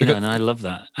stuff, and I love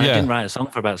that. I didn't write a song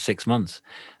for about 6 months.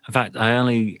 In fact, I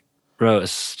only wrote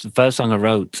the first song I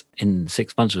wrote in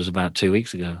 6 months was about 2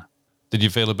 weeks ago. Did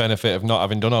you feel the benefit of not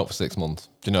having done it for 6 months?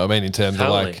 Do you know what I mean? In terms of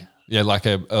like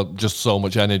just so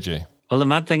much energy. Well, the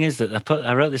mad thing is that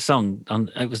I wrote this song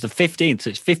it was the 15th, so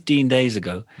it's 15 days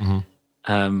ago.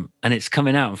 And it's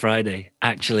coming out on Friday,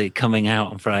 actually coming out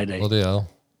on Friday. Bloody hell.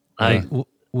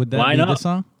 Would that be the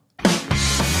song?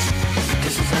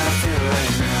 This is how I feel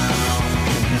right now.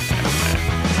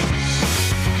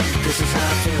 This is how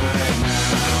I feel right now.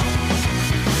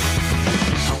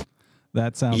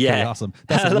 That sounds pretty awesome.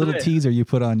 That's a little teaser you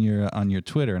put on your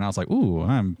Twitter, and I was like, "Ooh,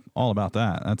 I'm all about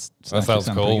that." That sounds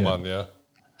cool, man. Yeah.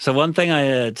 So one thing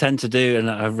I tend to do, and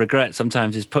I regret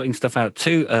sometimes, is putting stuff out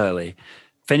too early,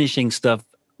 finishing stuff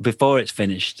before it's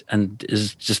finished, and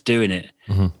is just doing it,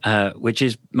 which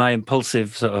is my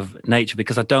impulsive sort of nature,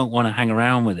 because I don't want to hang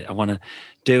around with it. I want to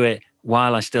do it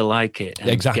while I still like it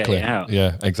and get it out.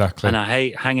 Yeah, exactly. And I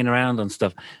hate hanging around on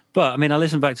stuff. But I mean, I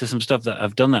listen back to some stuff that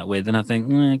I've done that with, and I think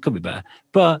it could be better.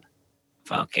 But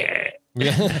fuck it.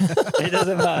 Yeah. It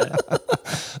doesn't matter.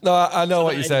 No, I know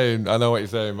what you're saying. I know what you're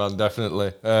saying, man.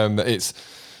 Definitely. It's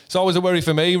always a worry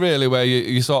for me, really, where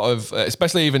you sort of,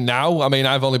 especially even now. I mean,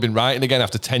 I've only been writing again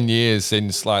after 10 years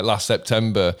since like last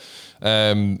September.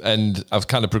 And I've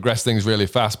kind of progressed things really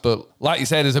fast. But like you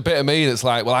said, there's a bit of me that's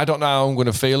like, well, I don't know how I'm going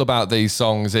to feel about these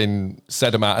songs in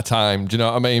said amount of time. Do you know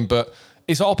what I mean? But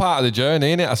it's all part of the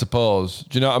journey, innit, I suppose.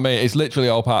 Do you know what I mean? It's literally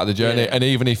all part of the journey. Yeah. And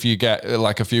even if you get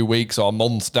like a few weeks or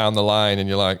months down the line and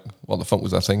you're like, what the fuck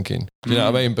was I thinking? Do you know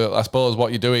what I mean? But I suppose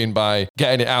what you're doing by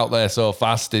getting it out there so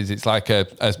fast is it's like a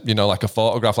like a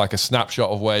photograph, like a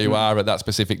snapshot of where you are at that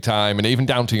specific time, and even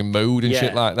down to your mood and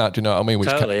shit like that. Do you know what I mean? Which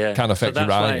can affect your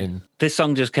writing. This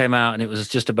song just came out and it was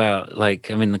just about like,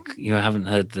 I mean, you haven't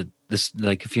heard this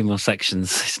like a few more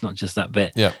sections. It's not just that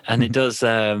bit. Yeah. And it does,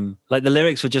 like the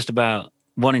lyrics were just about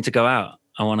wanting to go out.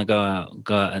 I want to go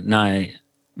out at night.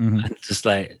 And just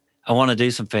like, I want to do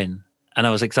something. And I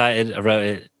was excited. I wrote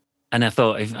it. And I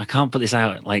thought, if I can't put this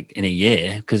out like in a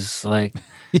year, because like,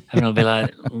 everyone will be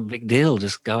like, big deal,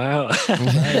 just go out.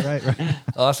 Right.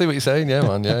 Oh, I see what you're saying. Yeah,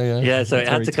 man. Yeah. Yeah, so it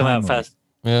had to come out fast.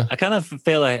 Yeah. I kind of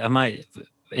feel like I might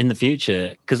in the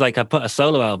future, because like I put a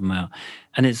solo album out,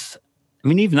 and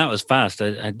even that was fast.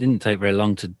 I didn't take very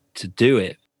long to do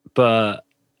it, but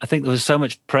I think there was so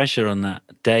much pressure on that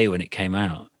day when it came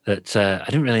out that I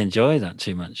didn't really enjoy that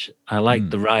too much. I liked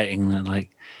the writing, and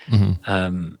like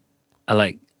I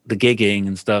like the gigging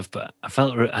and stuff, but I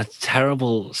felt a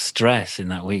terrible stress in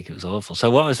that week. It was awful. So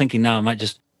what I was thinking now, I might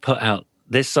just put out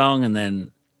this song and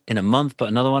then in a month put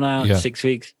another one out in 6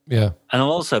 weeks. Yeah. And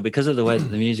also because of the way that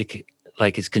the music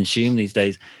like is consumed these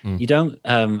days, you don't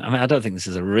I don't think this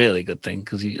is a really good thing,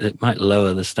 because it might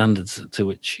lower the standards to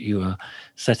which you are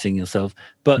setting yourself,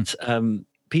 but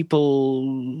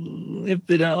people, if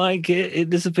they don't like it, it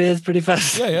disappears pretty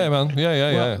fast. Yeah, man.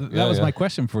 Yeah. That was my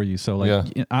question for you. So like,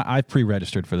 I've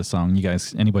pre-registered for the song. You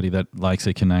guys, anybody that likes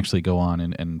it can actually go on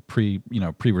and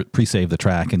pre-save the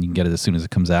track, and you can get it as soon as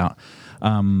it comes out.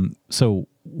 So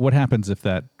what happens if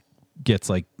that gets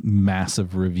like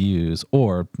massive reviews,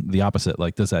 or the opposite?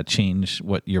 Like, does that change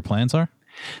what your plans are?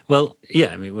 Well,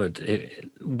 yeah, I mean, it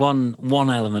would. One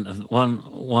element of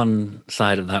one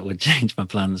side of that would change my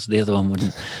plans. The other one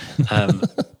wouldn't. I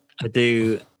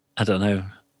don't know.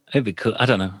 It'd be cool. I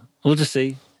don't know. We'll just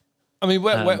see. I mean,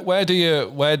 where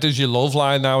does your love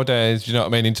lie nowadays? Do you know what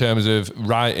I mean, in terms of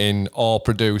writing or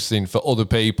producing for other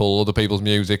people's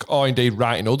music, or indeed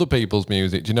writing other people's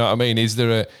music? Do you know what I mean? Is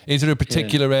there a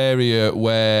particular area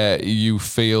where you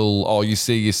feel or you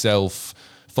see yourself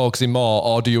focusing more,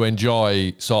 or do you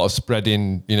enjoy sort of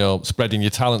spreading your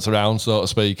talents around, so to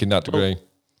speak, in that degree? Well,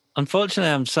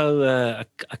 unfortunately, I'm so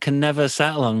I can never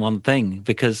settle on one thing,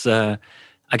 because I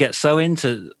get so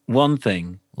into one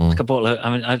thing. Like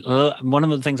one of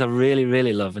the things I really,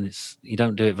 really love, and you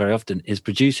don't do it very often, is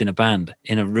producing a band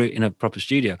in a proper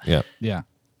studio. Yeah.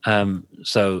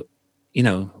 So you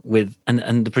know, with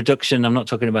and the production. I'm not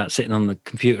talking about sitting on the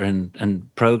computer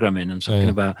and programming. I'm talking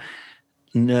about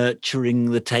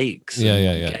nurturing the takes,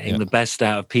 getting the best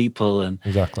out of people, and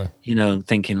exactly, you know,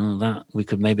 thinking, oh, that we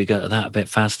could maybe go to that a bit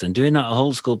faster, and doing that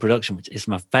whole school production, which is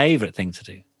my favorite thing to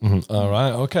do. All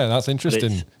right, okay, that's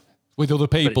interesting. With other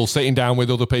people, sitting down with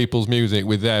other people's music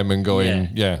with them and going,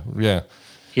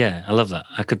 yeah, I love that.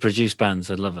 I could produce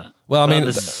bands. I'd love it. Well, I mean,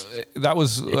 that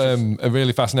was a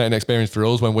really fascinating experience for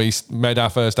us when we made our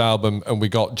first album and we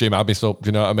got Jim Abbis up. Do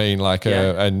you know what I mean? Like,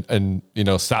 and you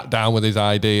know, sat down with his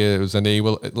ideas, and he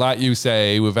will, like you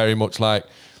say, we're very much like,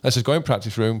 let's just go in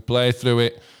practice room, play through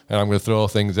it, and I'm going to throw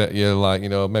things at you, like, you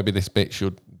know, maybe this bit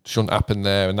shouldn't happen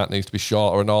there, and that needs to be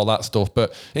shorter and all that stuff.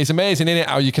 But it's amazing, isn't it,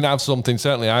 how you can have something,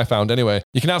 certainly I found anyway,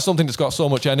 you can have something that's got so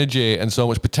much energy and so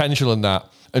much potential in that,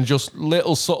 and just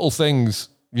little subtle things,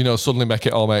 you know, suddenly make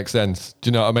it all make sense. Do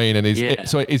you know what I mean? And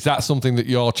so is that something that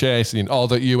you're chasing, or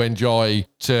that you enjoy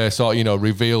to sort of, you know,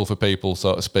 reveal for people,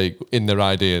 so to speak, in their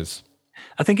ideas?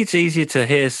 I think it's easier to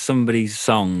hear somebody's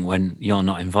song when you're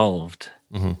not involved.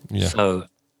 So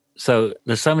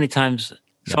there's so many times.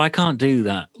 So I can't do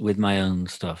that with my own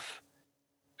stuff.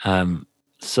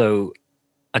 So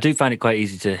I do find it quite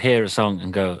easy to hear a song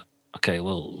and go, okay,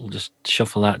 well, we'll just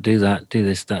shuffle that, do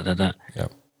this, that. Yeah.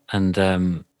 And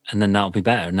then that'll be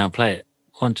better. Now play it.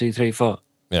 1, 2, 3, 4.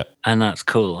 Yeah. And that's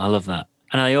cool. I love that.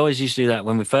 And I always used to do that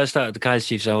when we first started the Kaiser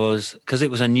Chiefs. Because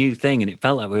it was a new thing and it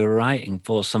felt like we were writing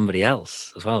for somebody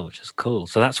else as well, which is cool.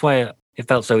 So that's why it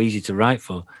felt so easy to write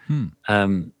for.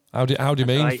 How do you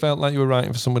mean? Felt like you were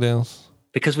writing for somebody else?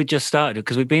 Because we just started,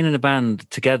 because we'd been in a band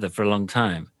together for a long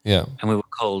time. Yeah. And we were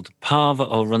called Parva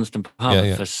or Runston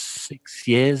Parva for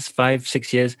 5,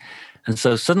 6 years. And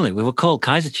so suddenly we were called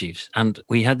Kaiser Chiefs. And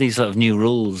we had these sort of new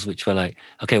rules, which were like,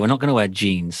 okay, we're not going to wear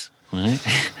jeans, right?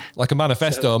 Like a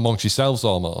manifesto amongst yourselves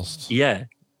almost. Yeah.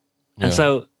 And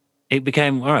so it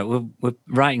became, all right, we're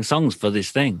writing songs for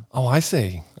this thing. Oh, I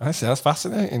see. That's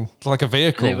fascinating. It's like a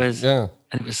vehicle.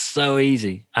 And it was so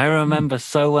easy. I remember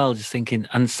so well just thinking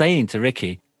and saying to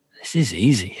Ricky, this is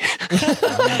easy.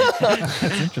 That's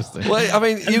interesting. Well, I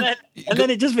mean, and then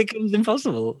it just becomes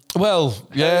impossible. Well,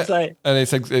 yeah, and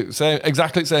it's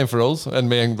exactly the same for us. And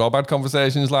me and Rob had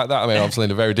conversations like that. I mean, obviously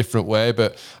in a very different way,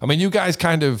 but I mean, you guys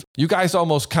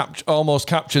almost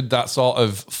captured that sort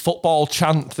of football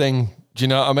chant thing. Do you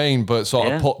know what I mean? But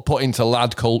sort of put into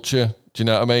lad culture. Do you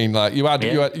know what I mean? Like you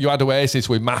had Oasis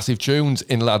with massive tunes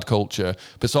in lad culture,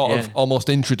 but sort of almost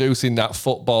introducing that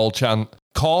football chant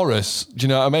chorus. Do you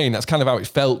know what I mean? That's kind of how it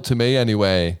felt to me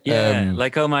anyway. Yeah,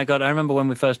 like Oh My God. I remember when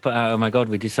we first put out Oh My God,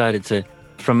 we decided to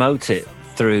promote it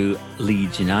through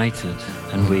Leeds United,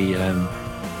 and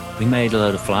we made a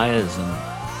load of flyers, and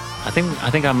I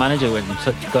think our manager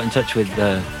got in touch with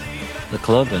the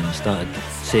club and started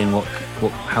seeing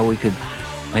how we could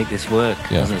make this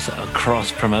work as a sort of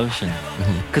cross promotion,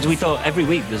 because we thought every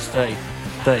week there's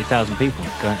 30,000 people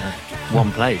going to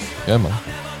one place. Yeah, man.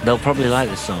 They'll probably like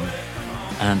this song,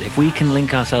 and if we can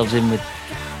link ourselves in with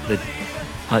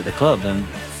the club, then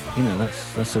you know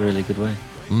that's a really good way.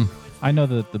 I know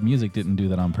that the music didn't do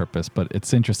that on purpose, but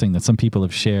it's interesting that some people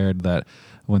have shared that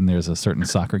when there's a certain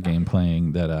soccer game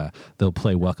playing, that they'll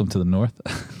play "Welcome to the North,"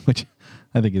 which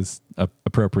I think is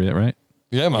appropriate, right?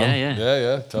 Yeah, man.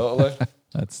 Yeah, totally.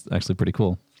 That's actually pretty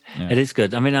cool. Yeah. It is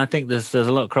good. I mean, I think there's a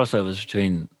lot of crossovers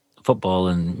between football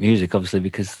and music, obviously,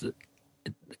 because the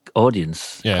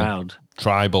audience, crowd.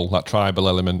 That tribal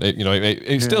element.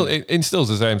 It still instills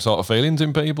the same sort of feelings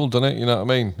in people, doesn't it? You know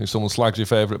what I mean? If someone slags your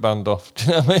favourite band off, do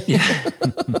you know what I mean? Yeah.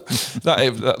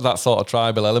 that sort of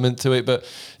tribal element to it. But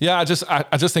yeah, I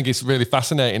just think it's really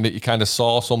fascinating that you kind of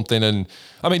saw something, and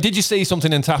I mean, did you see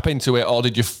something and tap into it, or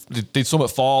did something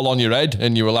fall on your head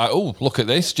and you were like, oh, look at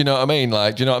this? Do you know what I mean?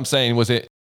 Like, do you know what I'm saying? Was it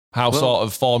sort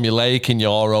of formulaic in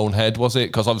your own head? Was it?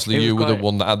 Because obviously you were the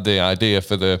one that had the idea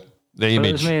for the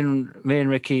image. It was me and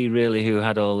Ricky really who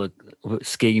had all the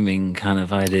scheming kind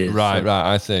of ideas. Right,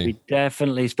 I see. We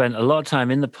definitely spent a lot of time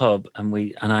in the pub, and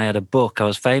I had a book. I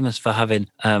was famous for having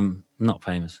not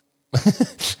famous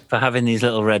for having these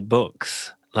little red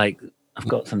books. Like I've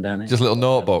got some down here. Just little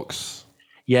notebooks.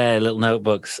 Yeah, little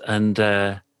notebooks. And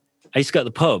I used to go to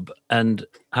the pub and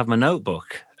have my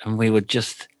notebook, and we would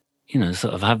just,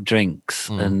 sort of have drinks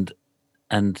and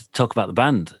talk about the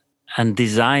band and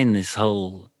design this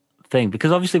whole thing,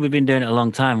 because obviously we've been doing it a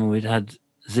long time and we'd had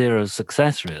zero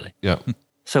success really. Yeah.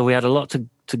 So we had a lot to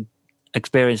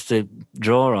experience to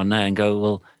draw on there and go,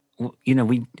 well,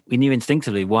 we knew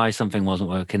instinctively why something wasn't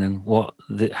working, and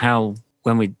how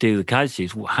when we do the Kaiser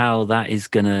Chiefs, how that is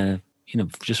gonna,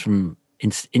 just from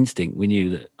instinct, we knew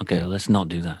that, okay, let's not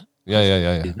do that.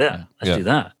 Yeah. Let's do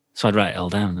that. So I'd write it all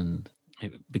down, and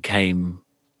it became,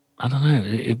 I don't know,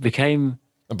 it became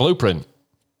a blueprint.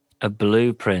 A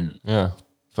blueprint. Yeah.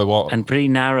 For what? And pretty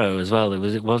narrow as well.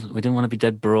 It wasn't. We didn't want to be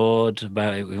dead broad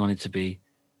about it. We wanted to be.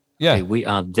 Yeah. Okay, we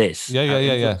are this. Yeah.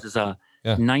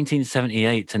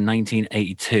 1978 to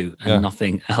 1982 and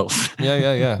nothing else.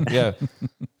 Yeah.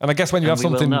 And I guess when you have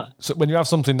something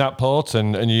that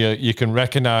potent and you can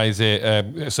recognize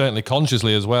it, certainly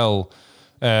consciously as well,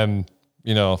 it's an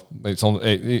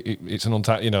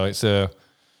untapped, it's a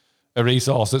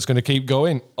resource that's going to keep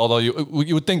going. Although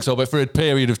you would think so, but for a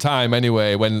period of time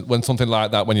anyway, when something like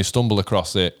that, when you stumble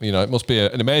across it, it must be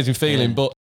an amazing feeling. Yeah.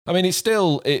 But I mean, it's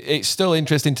still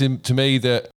interesting to me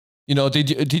that,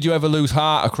 did you ever lose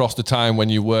heart across the time when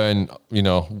you weren't,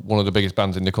 one of the biggest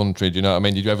bands in the country? Do you know what I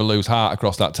mean? Did you ever lose heart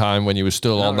across that time when you were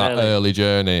still on that early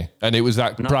journey? And it was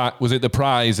was it the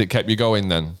prize that kept you going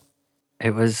then?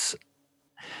 It was.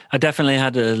 I definitely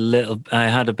had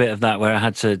a bit of that where I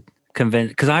had to convince,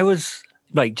 because I was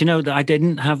like, that I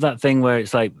didn't have that thing where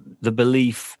it's like the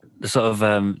belief, the sort of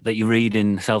that you read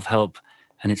in self-help,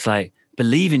 and it's like,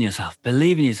 believe in yourself.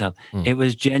 It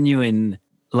was genuine,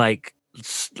 like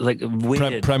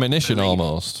weird premonition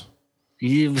almost.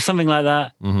 Something like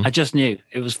that. Mm-hmm. I just knew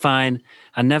it was fine.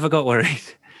 I never got worried.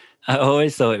 I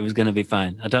always thought it was going to be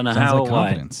fine. I don't know Sounds how like or why.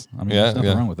 Confidence. I mean, there's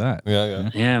nothing wrong with that.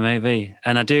 Yeah, maybe.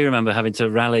 And I do remember having to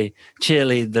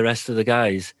cheerlead the rest of the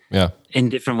guys in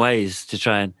different ways to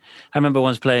try and... I remember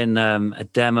once playing a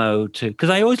demo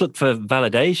because I always looked for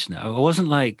validation. I wasn't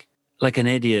like an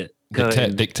idiot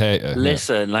going... Dictator.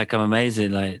 Listen, like I'm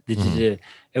amazing. Like, it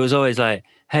was always like,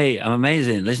 hey, I'm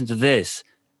amazing. Listen to this.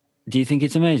 Do you think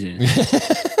it's amazing?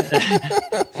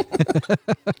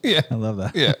 Yeah, I love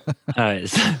that. Yeah. All right.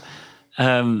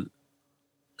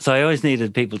 So I always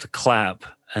needed people to clap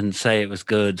and say it was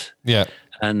good. Yeah.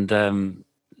 And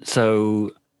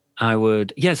so I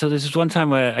would. Yeah. So there's this one time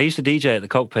where I used to DJ at the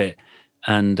Cockpit,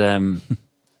 and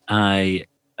I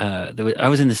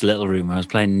was in this little room where I was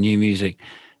playing new music,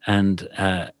 and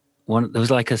there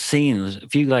was like a scene. There was a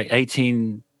few like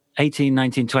 18, 19,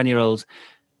 20-year-olds.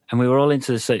 And we were all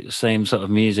into the same sort of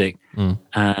music. Mm.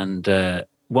 And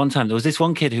one time there was this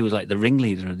one kid who was like the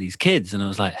ringleader of these kids. And I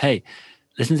was like, hey,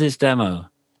 listen to this demo.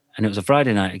 And it was a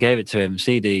Friday night. I gave it to him,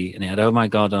 CD, and he had Oh My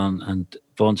God on and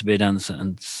Born to Be a Dancer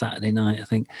and Saturday Night, I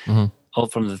think, all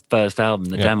from the first album,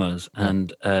 the demos. Yeah.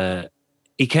 And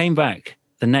he came back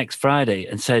the next Friday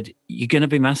and said, you're going to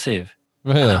be massive.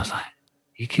 Really? And I was like,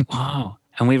 wow.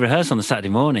 And we rehearsed on the Saturday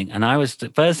morning. And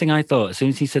the first thing I thought, as soon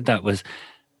as he said that, was,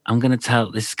 I'm going to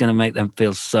this is going to make them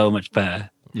feel so much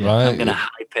better. Right. I'm going to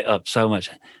hype it up so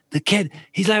much. The kid,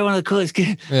 he's like one of the coolest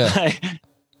kids. Yeah.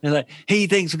 Like, he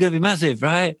thinks we're going to be massive,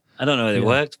 right? I don't know if it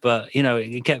worked, but,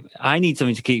 I need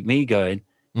something to keep me going,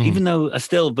 even though I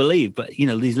still believe, but,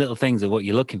 these little things are what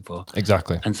you're looking for.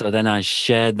 Exactly. And so then I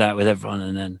shared that with everyone.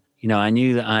 And then, I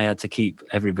knew that I had to keep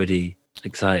everybody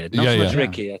excited. Not so much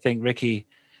Ricky. I think Ricky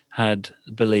had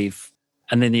belief,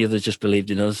 and then the others just believed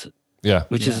in us. Yeah.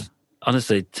 Which is...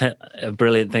 honestly, a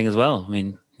brilliant thing as well. I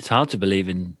mean, it's hard to believe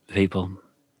in people.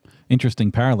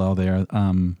 Interesting parallel there.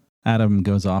 Adam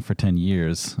goes off for 10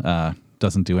 years,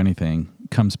 doesn't do anything,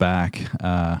 comes back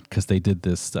because they did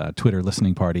this Twitter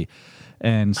listening party,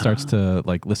 and starts to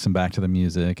like listen back to the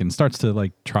music and starts to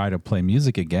like try to play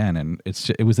music again. And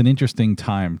it was an interesting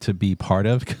time to be part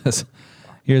of, because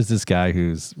here's this guy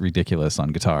who's ridiculous on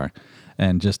guitar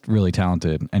and just really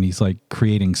talented, and he's like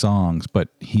creating songs, but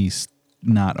he's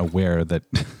not aware that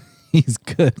he's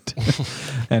good.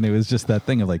 And it was just that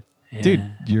thing of like, dude,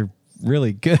 you're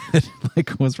really good.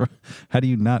 Like, what's wrong? How do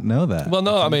you not know that? Well,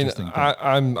 no, I mean,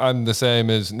 I'm the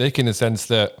same as Nick in the sense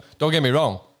that, don't get me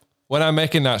wrong, when I'm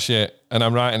making that shit and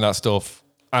I'm writing that stuff,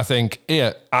 I think,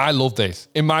 I love this.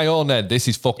 In my own head, this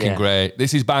is fucking great.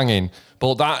 This is banging.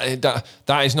 But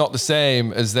that is not the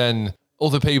same as then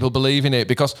other people believe in it,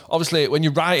 because obviously when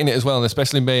you're writing it as well, and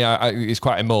especially me, it's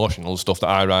quite emotional stuff that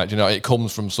I write, it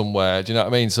comes from somewhere, do you know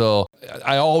what I mean? So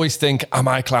I always think, am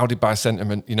I clouded by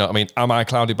sentiment? You know what I mean? Am I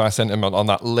clouded by sentiment on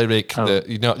that lyric? Do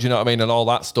you know what I mean? And all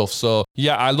that stuff. So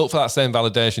yeah, I look for that same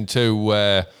validation too,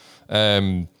 where,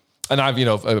 and I've,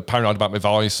 paranoid about my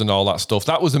voice and all that stuff.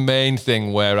 That was the main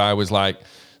thing where I was like,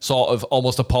 sort of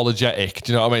almost apologetic.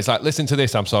 Do you know what I mean? It's like, listen to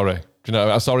this, I'm sorry. Do you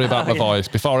know? I'm sorry about my voice.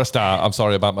 Before I start, I'm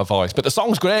sorry about my voice. But the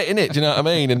song's great, innit? Do you know what I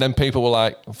mean? And then people were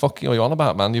like, fuck you, what are you on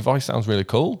about, man? Your voice sounds really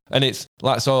cool. And it's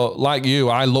like, so like you,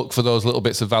 I look for those little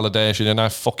bits of validation and I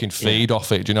fucking feed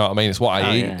off it. Do you know what I mean? It's what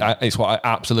I eat. Yeah. It's what I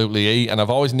absolutely eat. And I've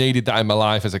always needed that in my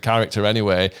life as a character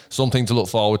anyway. Something to look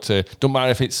forward to. Don't matter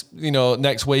if it's, you know,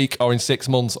 next week or in 6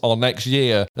 months or next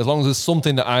year. As long as there's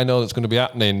something that I know that's going to be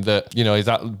happening that, you know, is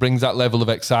that brings that level of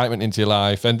excitement into your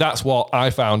life. And that's what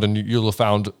I found, and you'll have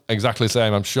found exactly the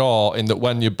same, I'm sure, in that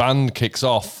when your band kicks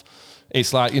off,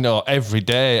 it's like, you know, every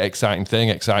day, exciting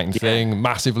thing,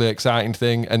 massively exciting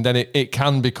thing. And then it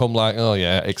can become like, oh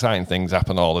yeah, exciting things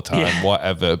happen all the time,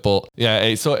 whatever. But yeah,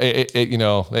 it's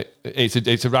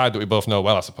a ride that we both know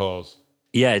well, I suppose.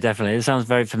 Yeah, definitely. It sounds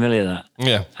very familiar, that.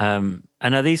 Yeah.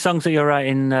 And are these songs that you're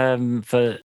writing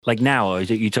for like now, or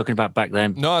is it you talking about back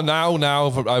then? No, now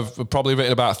I've probably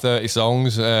written about 30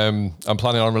 songs. I'm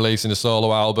planning on releasing a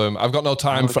solo album. I've got no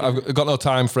time I've got no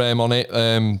time frame on it.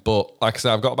 But like I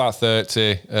said, I've got about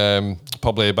 30.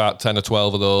 Probably about 10 or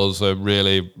 12 of those are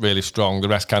really, really strong. The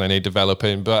rest kind of need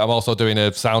developing. But I'm also doing a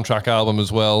soundtrack album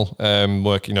as well.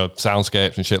 Working, you know,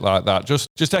 soundscapes and shit like that. Just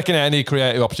taking any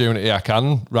creative opportunity I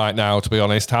can right now, to be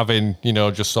honest. Having, you know,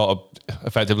 just sort of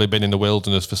effectively been in the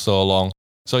wilderness for so long.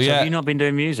 So yeah, have you not been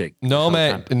doing music? No,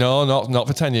 mate. No, not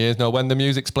for 10 years. No, when the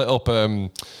music split up,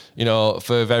 you know,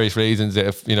 for various reasons,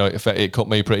 it cut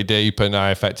me pretty deep, and I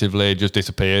effectively just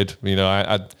disappeared. You know,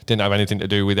 I didn't have anything to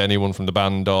do with anyone from the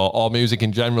band or music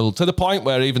in general, to the point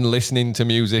where even listening to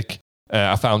music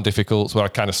I found difficult, so I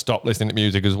kind of stopped listening to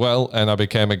music as well, and I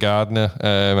became a gardener,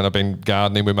 and I've been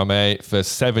gardening with my mate for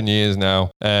 7 years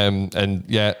now, and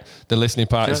yeah, the listening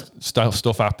part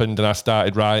stuff happened, and I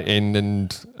started writing,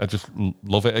 and I just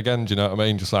love it again. Do you know what I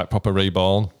mean? Just like proper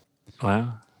reborn.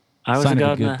 Wow. I was a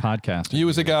gardener. Good podcast. You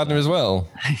was a gardener as well?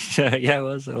 Yeah, I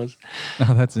was. Oh,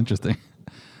 that's interesting.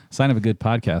 Sign of a good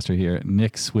podcaster here.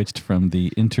 Nick switched from the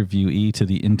interviewee to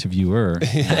the interviewer.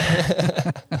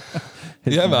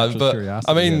 Yeah, man. But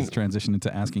I mean, has transitioned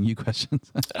into asking you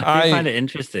questions. I find it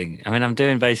interesting. I mean, I'm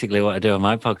doing basically what I do on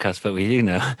my podcast, but with you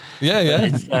now. Yeah.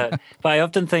 But I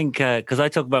often think, because I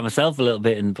talk about myself a little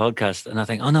bit in the podcast, and I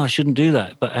think, oh no, I shouldn't do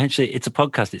that. But actually, it's a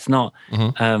podcast. It's not.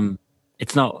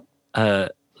 It's not.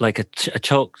 Like a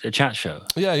chat show.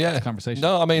 Yeah. Conversation.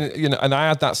 No, I mean, you know, and I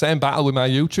had that same battle with my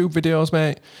YouTube videos,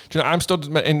 mate. Do you know, I'm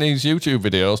stood in these YouTube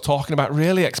videos talking about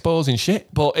really exposing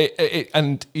shit, but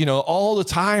and you know, all the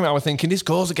time I was thinking this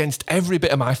goes against every bit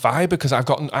of my fibre, because I ain't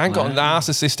got a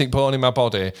narcissistic bone in my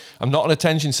body. I'm not an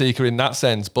attention seeker in that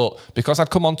sense, but because I'd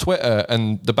come on Twitter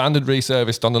and the band had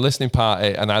resurfaced on the listening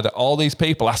party, and I had all these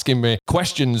people asking me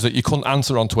questions that you couldn't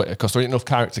answer on Twitter because there ain't enough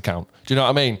character count. Do you know what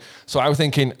I mean? So I was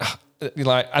thinking,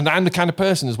 like, and I'm the kind of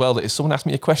person as well that if someone asks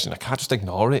me a question, I can't just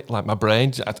ignore it. Like, my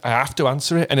brain, I have to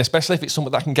answer it, and especially if it's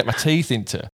something that I can get my teeth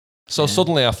into. So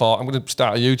suddenly I thought, I'm going to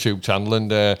start a YouTube channel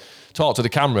and talk to the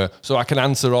camera so I can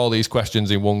answer all these questions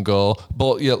in one go.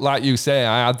 But like you say,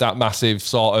 I had that massive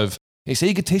sort of, it's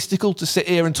egotistical to sit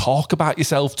here and talk about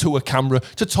yourself to a camera,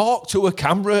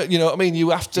 you know what I mean? You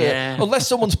have to, unless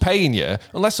someone's paying you,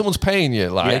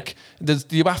 like,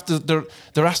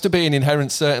 there has to be an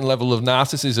inherent certain level of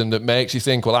narcissism that makes you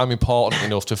think, well, I'm important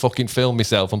enough to fucking film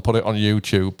myself and put it on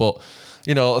YouTube. But,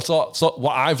 you know, so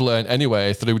what I've learned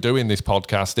anyway through doing this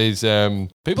podcast is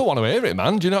people want to hear it,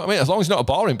 man. Do you know what I mean? As long as it's not a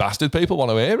boring bastard, people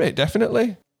want to hear it,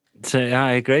 definitely. So,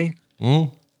 I agree.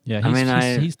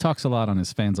 Yeah, he talks a lot on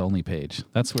his fans only page.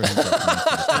 That's where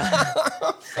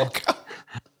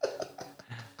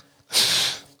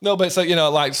No, but so, you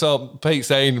know, like, so Pete's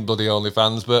saying bloody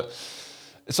OnlyFans, but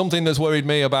something that's worried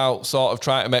me about sort of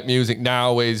trying to make music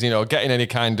now is, you know, getting any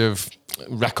kind of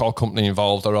record company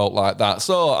involved or out like that.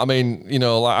 So, I mean, you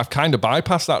know, like, I've kind of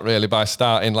bypassed that really by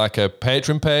starting like a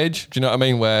Patreon page. Do you know what I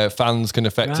mean? Where fans can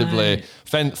effectively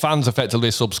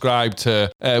subscribe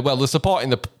to, they're supporting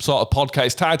the sort of podcast.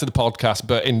 It's tied to the podcast,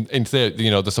 but in theory,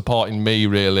 you know, they're supporting me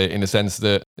really in the sense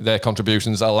that their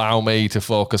contributions allow me to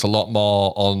focus a lot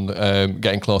more on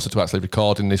getting closer to actually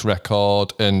recording this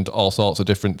record and all sorts of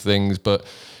different things. But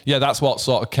yeah, that's what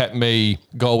sort of kept me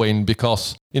going,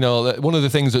 because, you know, one of the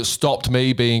things that stopped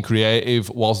me being creative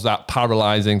was that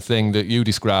paralyzing thing that you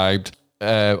described.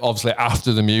 Obviously,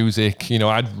 after the music, you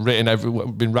know,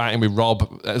 been writing with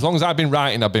Rob. As long as I've been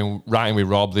writing with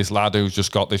Rob, this lad who's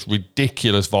just got this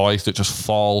ridiculous voice that just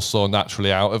falls so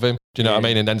naturally out of him. Do you know what I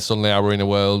mean? And then suddenly I were in a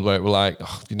world where it were like,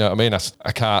 you know what I mean?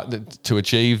 I can't, to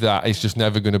achieve that, it's just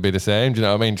never going to be the same. Do you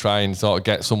know what I mean? Try and sort of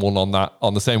get someone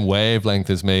on the same wavelength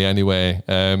as me anyway.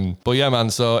 But yeah, man,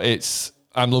 so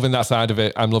I'm loving that side of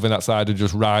it. I'm loving that side of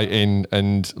just writing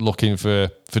and looking for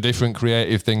different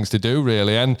creative things to do,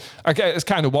 really. And I guess it's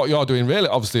kind of what you're doing, really.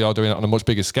 Obviously, you're doing it on a much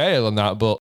bigger scale than that,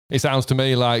 but it sounds to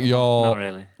me like you're... Not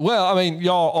really. Well, I mean,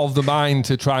 you're of the mind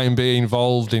to try and be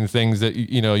involved in things that,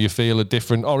 you know, you feel are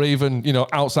different or even, you know,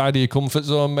 outside of your comfort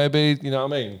zone, maybe. You know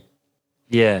what I mean?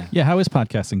 Yeah. Yeah, how is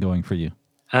podcasting going for you?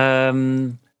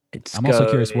 I'm also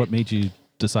curious what made you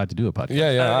decide to do a podcast.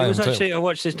 Yeah. It was actually, I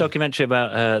watched this documentary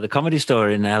about the Comedy Store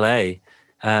in LA,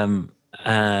 and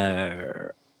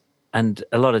a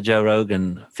lot of Joe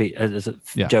Rogan.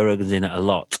 Joe Rogan's in it a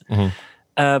lot,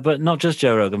 but not just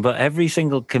Joe Rogan, but every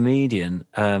single comedian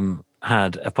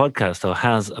had a podcast or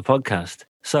has a podcast.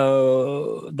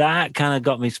 So that kind of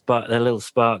got me a little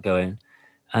spark going,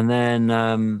 and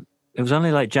then it was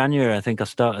only like January I think I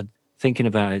started thinking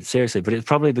about it seriously, but it's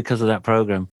probably because of that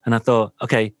program. And I thought,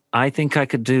 okay, I think I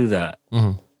could do that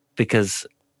because,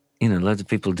 you know, loads of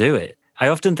people do it. I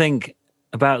often think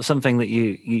about something that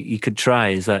you could try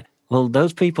is that, well,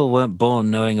 those people weren't born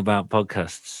knowing about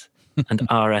podcasts and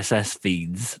RSS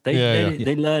feeds.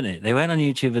 They learn it. They went on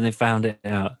YouTube and they found it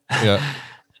out. Yeah.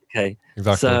 Okay.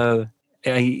 Exactly. So,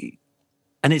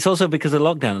 and it's also because of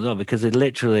lockdown as well, because it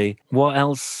literally, what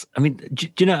else? I mean, do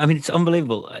you know, I mean, it's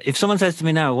unbelievable. If someone says to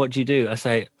me now, what do you do? I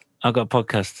say, I've got a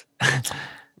podcast.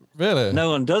 Really?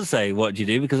 No one does say, what do you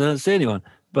do? Because I don't see anyone.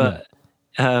 But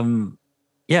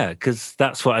because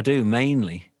that's what I do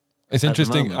mainly. It's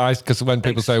interesting, because when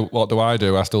people say, what do?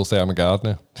 I still say I'm a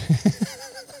gardener.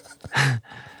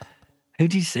 Who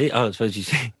do you see? Oh, I suppose you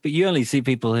see. But you only see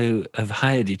people who have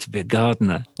hired you to be a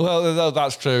gardener. Well,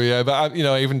 that's true, yeah. But, you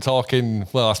know, even talking,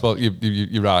 well, I suppose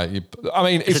you're right. I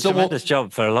mean, it's a tremendous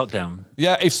job for a lockdown.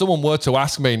 Yeah, if someone were to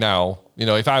ask me now, you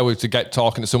know, if I were to get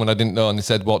talking to someone I didn't know and they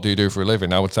said, what do you do for a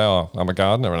living? I would say, I'm a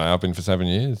gardener and I have been for 7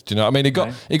 years. Do you know what I mean?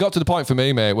 It got to the point for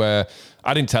me, mate, where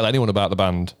I didn't tell anyone about the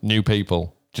band, new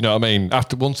people. Do you know what I mean?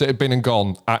 Once it had been and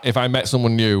gone, if I met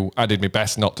someone new, I did my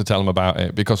best not to tell them about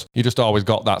it because you just always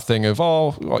got that thing of,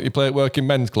 you play at work in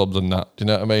men's clubs and that. Do you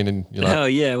know what I mean? And you're like, oh,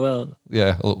 yeah, well.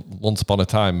 Yeah, once upon a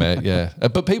time, mate, yeah.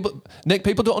 But people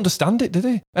don't understand it, do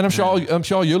they? And I'm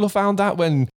sure you'll have found that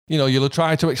when, you know, you'll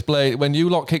try to explain, when you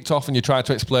lot kicked off and you try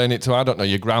to explain it to, I don't know,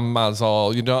 your grandmas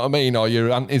or, you know what I mean, or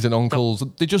your aunties and uncles,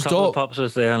 they just don't. Top of the Pops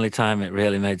was the only time it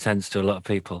really made sense to a lot of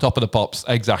people. Top of the Pops,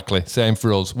 exactly. Same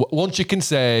for us. Once you can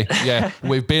say, yeah,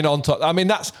 we've been on top. I mean,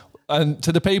 that's, and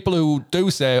to the people who do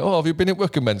say, oh, have you been at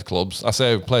working men's clubs? I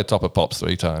say, played Top of Pops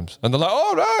 3 times. And they're like,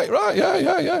 oh, right,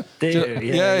 yeah.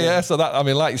 Yeah. So that, I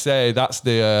mean, like you say, that's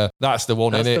the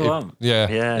one, that's innit? The one.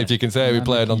 Yeah. If you can say we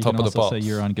played on Top of the Pops. Say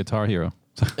you're on Guitar Hero.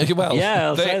 Well, yeah,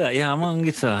 I'll say that. Yeah, I'm on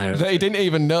Guitar Hero. They didn't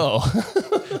even know.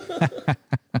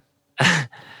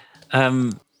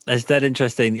 It's that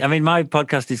interesting. I mean, my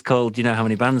podcast is called Do You Know How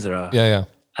Many Bands There Are? Yeah.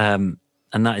 And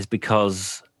that is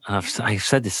because I've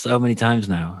said this so many times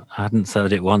now. I hadn't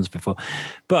said it once before,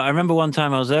 but I remember one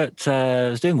time I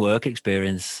was doing work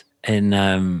experience in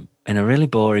a really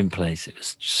boring place. It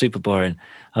was super boring.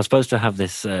 I was supposed to have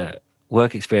this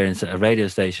work experience at a radio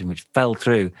station, which fell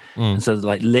through. And so,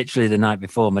 like, literally the night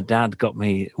before, my dad got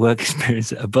me work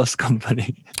experience at a bus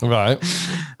company. Right.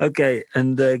 Okay,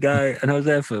 and I was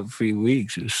there for 3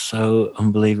 weeks. It was so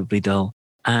unbelievably dull.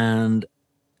 And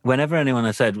whenever anyone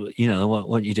I said, you know,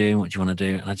 what are you doing? What do you want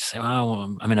to do? And I'd just say,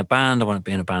 oh, I'm in a band. I want to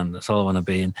be in a band. That's all I want to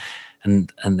be in.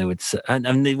 And they would say,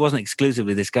 and it wasn't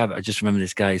exclusively this guy, but I just remember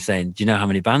this guy saying, do you know how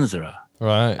many bands there are?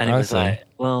 Right. And it was like,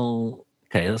 well,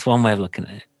 okay, that's one way of looking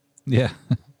at it. Yeah.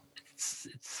 It's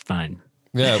fine.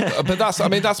 Yeah, but that's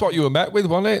what you were met with,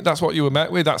 wasn't it? That's what you were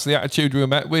met with. That's the attitude we were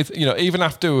met with. You know, even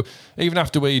after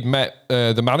we'd met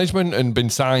the management and been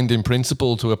signed in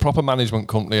principle to a proper management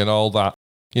company and all that,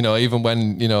 you know, even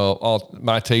when, you know, all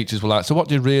my teachers were like, so what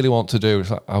do you really want to do?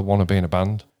 It's like, I want to be in a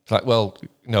band. It's like, well,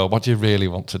 no, what do you really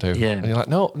want to do? Yeah. And you're like,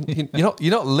 no,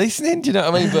 you're not listening. Do you know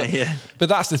what I mean? But, but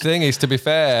that's the thing is, to be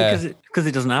fair. Because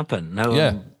it doesn't happen. No.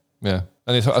 Yeah.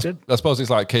 And I suppose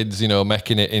it's like kids, you know,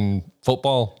 making it in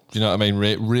football. Do you know what I mean?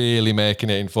 Really making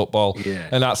it in football. Yeah.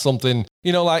 And that's something,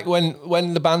 you know, like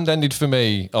when the band ended for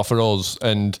me or for us,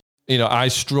 and, you know, I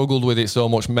struggled with it so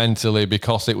much mentally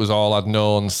because it was all I'd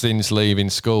known since leaving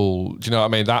school. Do you know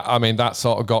what I mean? That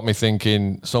sort of got me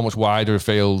thinking so much wider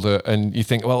afield. And you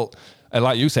think, well, and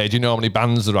like you said, you know how many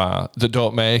bands there are that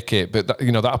don't make it, but that,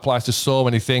 you know, that applies to so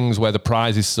many things where the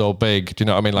prize is so big. Do you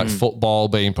know what I mean? Like football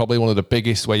being probably one of the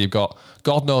biggest, where you've got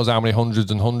God knows how many hundreds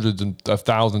of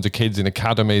thousands of kids in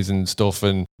academies and stuff,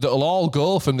 and that'll all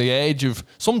go from the age of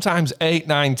sometimes 8,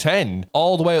 9, 10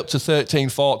 all the way up to 13,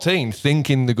 14,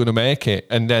 thinking they're going to make it,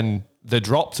 and then they're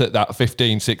dropped at that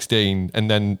 15, 16,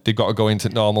 and then they've got to go into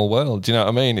the normal world. Do you know what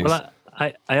I mean?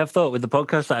 I have thought with the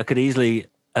podcast that I could easily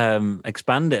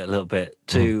expand it a little bit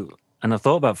to, and I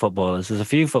thought about footballers. There's a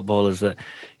few footballers that,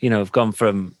 have gone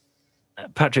from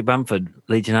Patrick Bamford,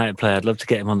 Leeds United player. I'd love to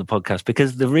get him on the podcast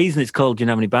because the reason it's called, Do You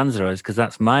Know How Many Bands There Are, is because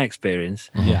that's my experience.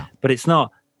 Yeah. But it's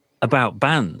not about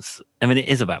bands. I mean, it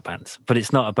is about bands, but it's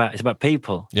about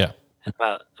people. Yeah. And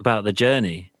about the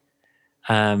journey.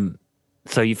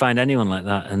 So you find anyone like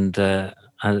that, and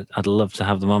I'd love to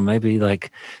have them on, maybe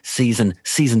like season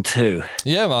 2.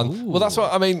 Yeah, man. Ooh. Well, that's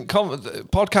what I mean.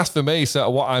 Podcast for me, so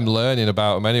what I'm learning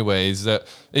about them anyway, is that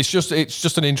it's just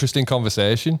an interesting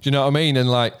conversation. Do you know what I mean? And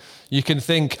like you can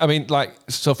think, I mean, like,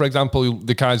 so for example,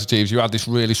 the Kaiser Chiefs, you had this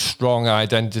really strong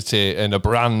identity and a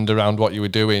brand around what you were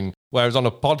doing. Whereas on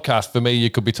a podcast, for me, you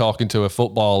could be talking to a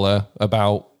footballer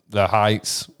about the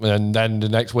heights, and then the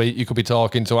next week you could be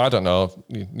talking to, I don't know,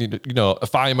 a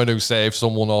fireman who saved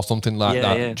someone or something like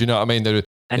that. Yeah. Do you know what I mean?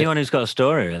 Anyone who's got a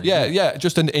story, really. Yeah,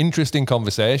 just an interesting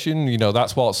conversation.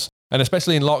 That's what's, and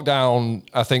especially in lockdown,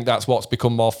 I think that's what's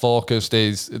become more focused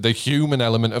is the human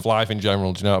element of life in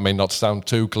general. Do you know what I mean? Not to sound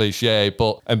too cliche,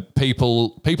 but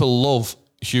people love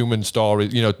human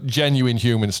stories, genuine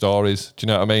human stories. Do you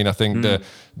know what I mean? I think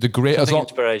the great, as long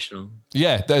inspirational.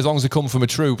 Yeah, as long as they come from a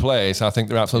true place, I think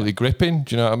they're absolutely gripping.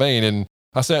 Do you know what I mean? And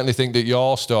I certainly think that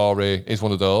your story is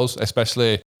one of those,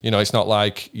 especially, it's not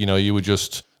like, you were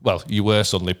just, well, you were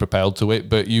suddenly propelled to it,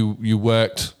 but you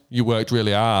worked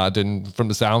really hard, and from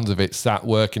the sounds of it, sat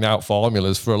working out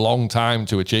formulas for a long time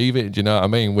to achieve it. Do you know what I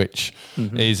mean? Which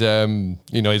is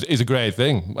a great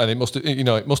thing, and it must have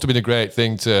been a great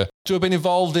thing to have been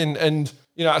involved in. And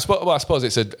I suppose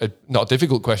it's a not a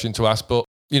difficult question to ask, but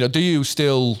do you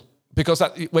still, because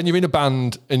when you're in a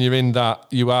band and you're in that,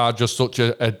 you are just such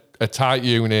a tight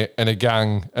unit and a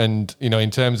gang, and in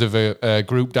terms of a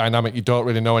group dynamic, you don't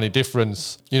really know any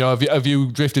difference. Have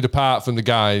you drifted apart from the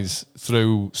guys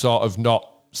through sort of not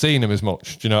seeing them as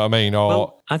much? Do you know what I mean? Or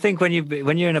well, I think when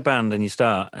you're in a band and you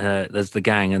start, there's the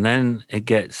gang, and then it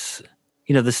gets,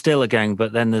 there's still a gang,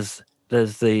 but then there's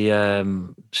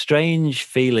the strange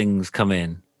feelings come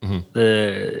in.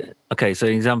 Mm-hmm. So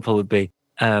an example would be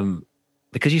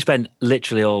because you spend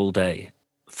literally all day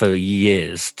for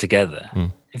years together.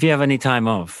 If you have any time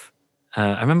off,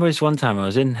 I remember this one time I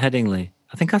was in Headingley.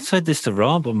 I think I said this to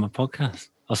Rob on my podcast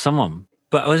or someone,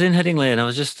 but I was in Headingley and I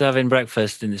was just having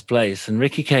breakfast in this place, and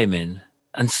Ricky came in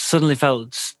and suddenly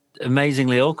felt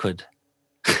amazingly awkward.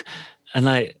 And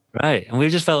and we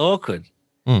just felt awkward.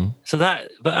 So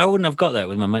but I wouldn't have got that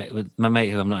with my mate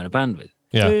who I'm not in a band with.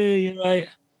 Yeah, you're right.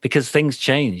 Because things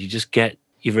change. You just get,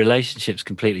 your relationships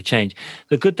completely change.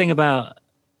 The good thing about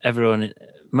everyone,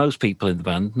 most people in the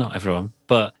band, not everyone,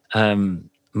 but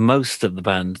most of the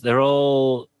band, they're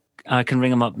all, I can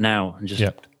ring them up now and just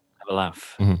have a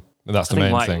laugh. Mm-hmm. And that's the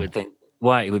main thing.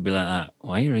 Whitey would be like that.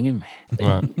 Why are you ringing me?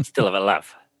 Right. Still have a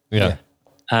laugh. Yeah.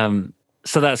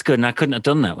 So that's good. And I couldn't have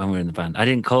done that when we were in the band.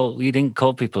 You didn't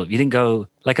call people up. You didn't go,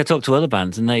 like I talked to other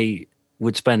bands and they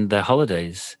would spend their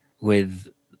holidays with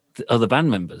the other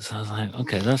band members. I was like,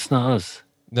 okay, that's not us.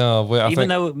 No, even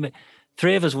though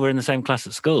 3 of us were in the same class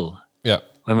at school. Yeah.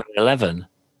 When we were 11.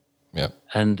 Yeah.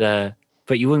 And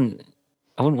but I wouldn't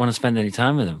want to spend any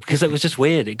time with them because it was just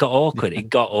weird. It got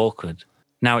awkward.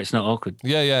 Now it's not awkward.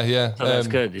 Yeah. So that's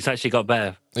good. It's actually got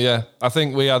better. Yeah. I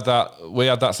think we had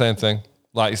that same thing.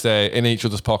 Like you say, in each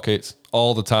other's pockets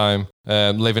all the time,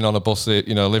 living on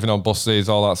living on buses,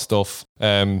 all that stuff.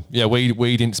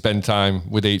 We didn't spend time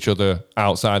with each other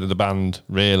outside of the band,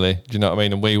 really. Do you know what I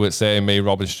mean? And we were saying, me,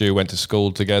 Rob and Stu went to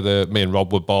school together. Me and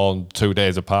Rob were born 2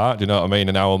 days apart. Do you know what I mean?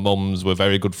 And our mums were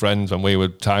very good friends when we were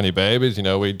tiny babies.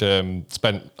 We'd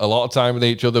spent a lot of time with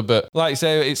each other. But like you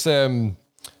say, it's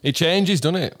it changes,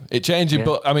 doesn't it? It changes,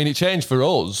 but I mean, it changed for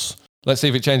us. Let's see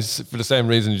if it changes for the same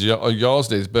reasons yours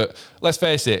did. But let's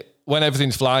face it, when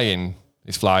everything's flying,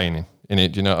 it's flying in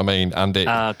it. Do you know what I mean? And it,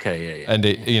 and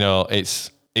it,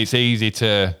 it's easy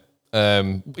to,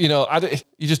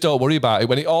 you just don't worry about it.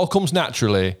 When it all comes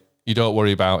naturally, you don't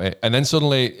worry about it. And then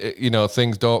suddenly,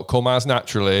 things don't come as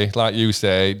naturally, like you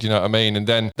say. Do you know what I mean? And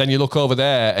then you look over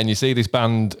there and you see this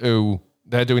band who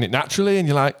they're doing it naturally, and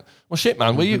you're like, well, shit,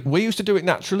 man, we used to do it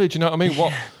naturally. Do you know what I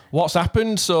mean? What's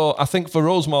happened? So I think for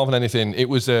us, more than anything, it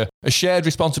was a shared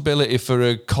responsibility for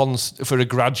a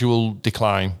gradual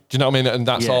decline. Do you know what I mean? And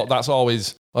that's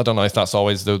always, I don't know if that's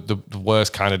always the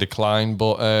worst kind of decline,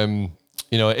 but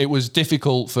it was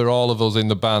difficult for all of us in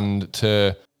the band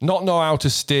to not know how to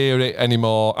steer it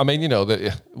anymore. I mean,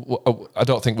 I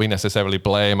don't think we necessarily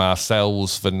blame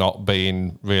ourselves for not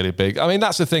being really big. I mean,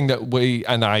 that's the thing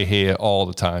that I hear all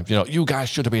the time. You guys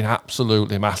should have been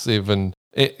absolutely massive, and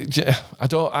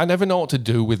I never know what to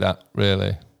do with that,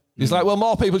 really. He's like, well,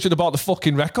 more people should have bought the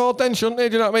fucking record then, shouldn't they?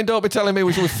 Do you know what I mean? Don't be telling me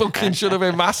we fucking should have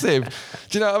been massive.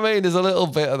 Do you know what I mean? There's a little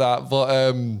bit of that, but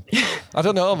I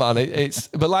don't know, man.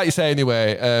 But like you say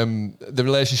anyway, the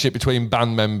relationship between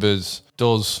band members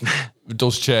does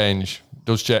change.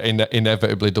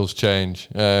 Inevitably does change.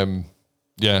 Yeah.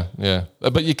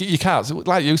 But you can't,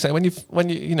 like you say, when you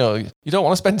you don't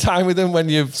want to spend time with them when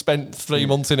you've spent 3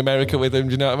 months in America with them.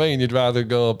 Do you know what I mean? You'd rather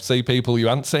go see people you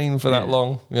haven't seen for that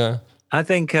long. Yeah. I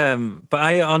think, but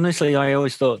I always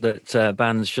thought that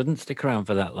bands shouldn't stick around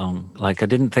for that long. Like, I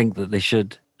didn't think that they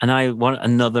should. And I want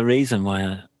another reason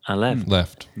why I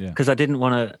left. Yeah. Because I didn't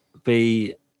want to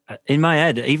be, in my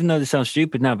head, even though this sounds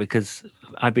stupid now, because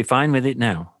I'd be fine with it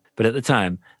now. But at the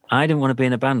time, I didn't want to be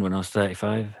in a band when I was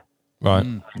 35. Right.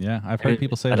 Yeah, I've heard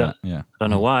people say that. Yeah. I don't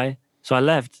know why. So I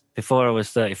left before I was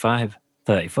 34.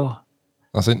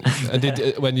 That's it. And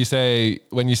when you say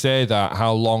that,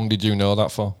 how long did you know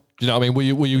that for? Do you know what I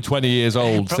mean? Were you 20 years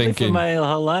old thinking? For my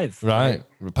whole life. Right.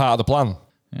 Part of the plan.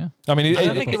 Yeah. I mean, I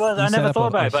don't think it was. I never thought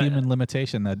about it. A human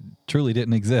limitation that truly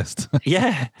didn't exist.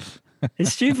 Yeah.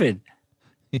 It's stupid.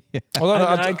 Well,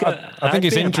 I think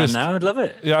it's interesting. Now I'd love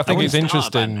it. Yeah, I think it's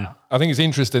interesting. I think it's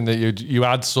interesting that you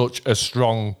had such a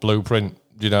strong blueprint.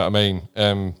 Do you know what I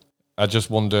mean? I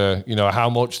just wonder, how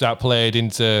much that played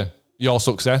into your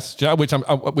success, which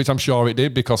I'm sure it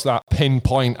did, because that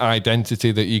pinpoint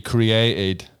identity that you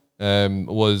created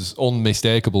was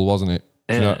unmistakable, wasn't it?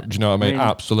 Do you know what I mean?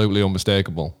 Absolutely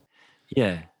unmistakable.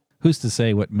 Yeah. Who's to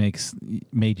say what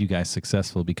made you guys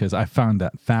successful? Because I found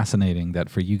that fascinating that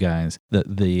for you guys,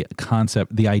 the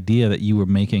concept, the idea that you were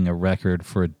making a record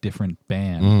for a different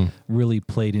band really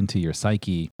played into your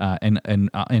psyche and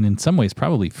in some ways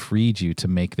probably freed you to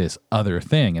make this other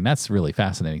thing. And that's really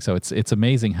fascinating. So it's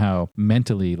amazing how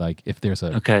mentally, like, if there's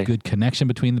a good connection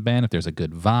between the band, if there's a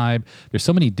good vibe, there's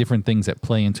so many different things that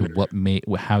play into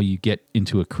how you get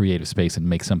into a creative space and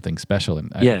make something special.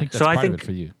 And I think that's part of it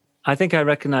for you. I think I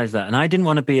recognize that. And I didn't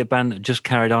want to be a band that just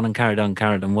carried on and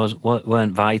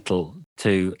weren't vital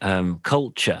to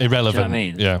culture. Irrelevant. Do you know what I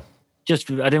mean? Yeah.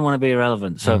 I didn't want to be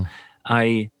irrelevant. So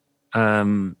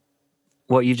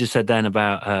what you just said then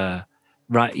about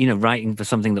writing for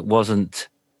something that wasn't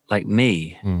like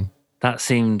me, that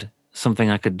seemed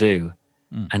something I could do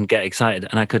and get excited.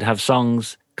 And I could have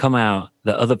songs come out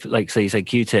that other, like, say, you say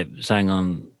Q-Tip sang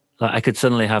on, like, I could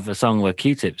suddenly have a song where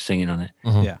Q-Tip's singing on it.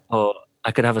 Yeah. Or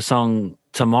I could have a song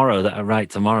tomorrow that I write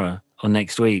tomorrow or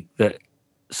next week that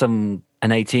an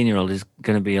 18-year-old is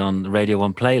going to be on the Radio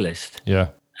 1 playlist. Yeah.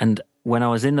 And when I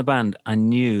was in the band, I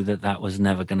knew that was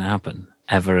never going to happen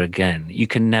ever again. You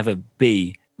can never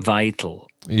be vital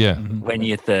when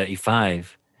you're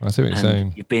 35. I see what you're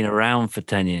saying. You've been around for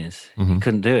 10 years. You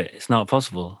couldn't do it. It's not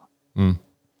possible.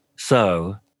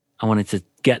 So I wanted to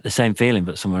get the same feeling,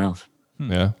 but somewhere else.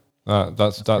 Yeah.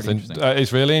 That's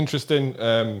it's really interesting,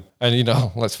 and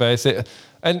let's face it,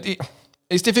 and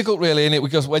it's difficult, really, isn't it?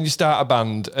 Because when you start a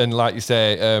band, and like you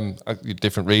say,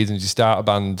 different reasons you start a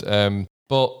band,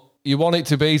 but you want it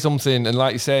to be something, and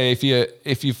like you say,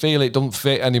 if you feel it doesn't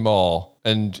fit anymore,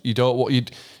 and you don't want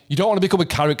to become a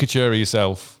caricature of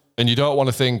yourself, and you don't want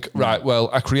to think, right, well,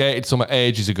 I created something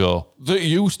ages ago that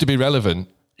used to be relevant.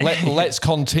 Let's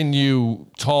continue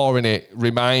touring it,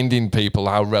 reminding people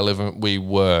how relevant we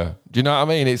were. Do you know what I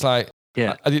mean? It's like,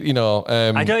 I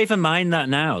don't even mind that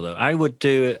now, though. I would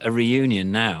do a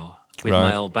reunion now with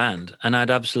my old band, and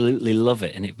I'd absolutely love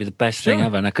it, and it'd be the best thing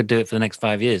ever, and I could do it for the next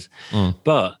 5 years.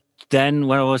 But then,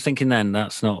 when I was thinking then,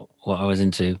 that's not what I was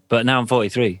into. But now I'm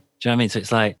 43. Do you know what I mean? So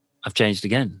it's like, I've changed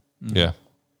again. Yeah.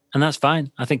 And that's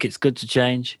fine. I think it's good to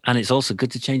change, and it's also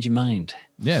good to change your mind.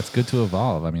 Yeah, it's good to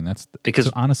evolve. I mean, because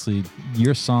honestly,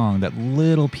 your song, that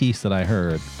little piece that I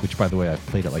heard, which by the way, I've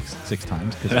played it like 6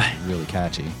 times because it's really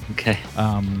catchy. Okay.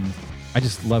 I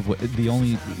just love you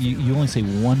only say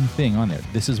one thing on there.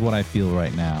 This is what I feel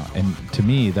right now, and to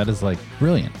me, that is like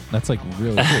brilliant. That's like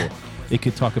really cool. It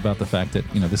could talk about the fact that,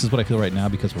 this is what I feel right now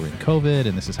because we're in COVID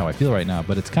and this is how I feel right now.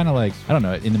 But it's kind of like, I don't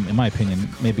know, in my opinion,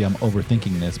 maybe I'm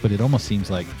overthinking this, but it almost seems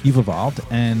like you've evolved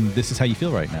and this is how you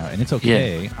feel right now. And it's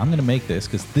okay. Yeah. I'm going to make this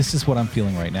because this is what I'm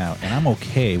feeling right now. And I'm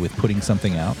okay with putting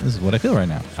something out. This is what I feel right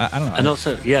now. I don't know. And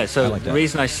also, so the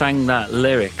reason I sang that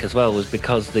lyric as well was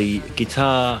because the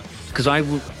guitar, for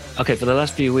the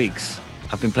last few weeks,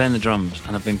 I've been playing the drums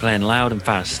and I've been playing loud and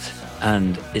fast.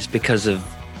 And it's because of,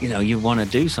 you want to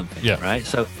do something, right?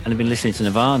 So, and I've been listening to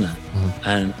Nirvana,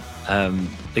 and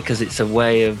because it's a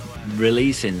way of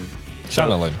releasing.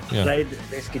 Channeling. I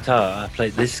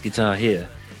played this guitar here,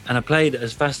 and I played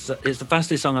as fast. It's the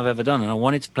fastest song I've ever done, and I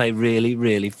wanted to play really,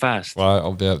 really fast. Right,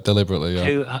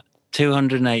 deliberately,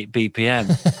 208 BPM,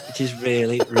 which is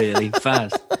really, really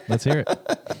fast. Let's hear it.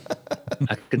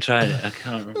 I can try it. I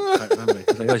can't quite remember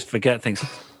because I always forget things.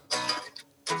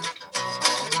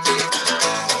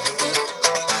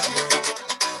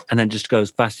 And then just go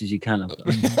as fast as you can. I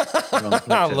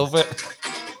love it.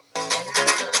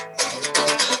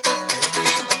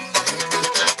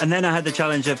 And then I had the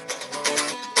challenge of...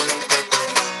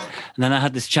 And then I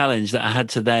had this challenge that I had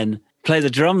to then play the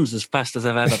drums as fast as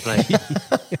I've ever played.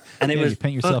 And it was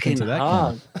fucking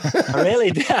hard. I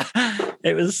really did.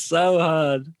 It was so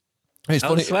hard. It's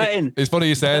funny. It's funny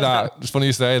you say that. It's funny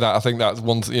you say that. I think that's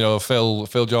one.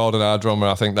 Phil Jordan, our drummer.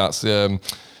 I think that's the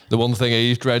one thing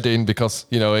he's dreading because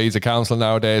he's a counsellor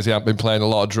nowadays. He hasn't been playing a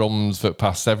lot of drums for the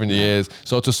past 7 years.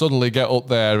 So to suddenly get up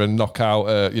there and knock out,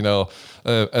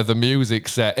 the music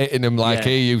set, hitting him like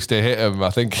he used to hit him,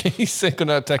 I think he's going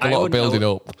to take a lot of building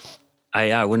up.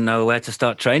 I wouldn't know where to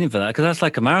start training for that because that's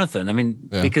like a marathon. I mean,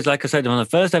 because like I said, on the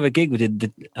first ever gig we did,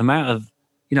 the amount of,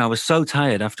 I was so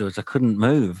tired afterwards, I couldn't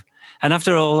move. And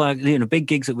after all, big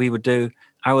gigs that we would do,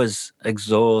 I was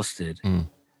exhausted.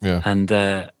 And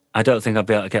I don't think I'll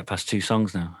be able to get past 2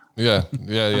 songs now. Yeah.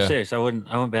 I'm serious. I won't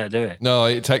be able to do it. No,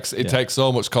 it takes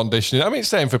so much conditioning. I mean,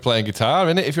 same for playing guitar,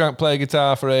 isn't it? If you haven't played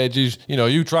guitar for ages,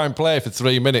 you try and play for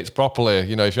 3 minutes properly. If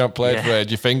you haven't played for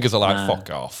ages, your fingers are like, fuck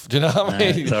off. Do you know what I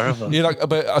mean? It's horrible.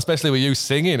 But especially with you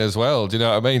singing as well. Do you know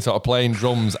what I mean? Sort of playing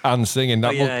drums and singing.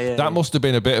 That must have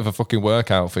been a bit of a fucking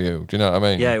workout for you. Do you know what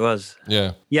I mean? Yeah, it was.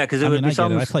 Yeah. Yeah, because it would be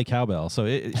songs. I play cowbell, so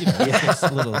it gets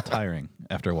a little tiring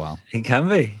after a while. It can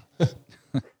be.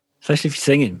 Especially if you're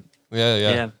singing.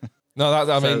 Yeah. No,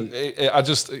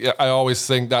 I always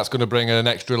think that's going to bring an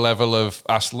extra level of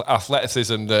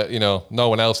athleticism that no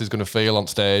one else is going to feel on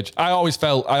stage. I always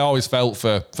felt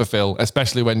for Phil,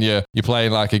 especially when you're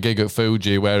playing like a gig at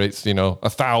Fuji where it's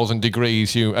 1,000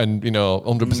 degrees and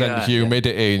 100%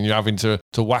 humidity and you're having to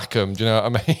whack them. Do you know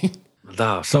what I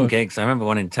mean? Some gigs. I remember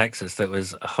one in Texas that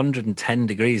was 110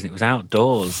 degrees and it was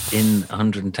outdoors in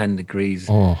 110 degrees.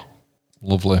 Oh,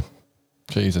 lovely.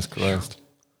 Jesus Christ.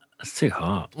 It's too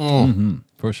hot.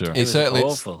 For sure. It's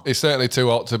certainly too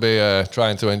hot to be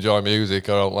trying to enjoy music.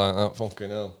 I don't like that. Fucking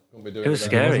hell. It was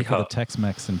scary. For the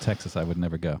Tex-Mex in Texas, I would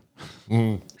never go.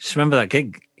 Just remember that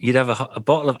gig. You'd have a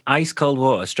bottle of ice cold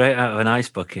water straight out of an ice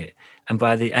bucket. And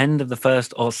by the end of the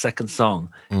first or second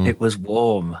song, it was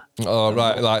warm. Oh,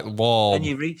 right, like warm. And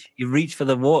you reach for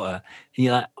the water, and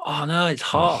you're like, oh no, it's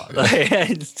hot.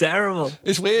 It's terrible.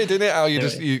 It's weird, isn't it? How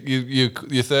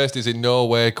your thirst is in no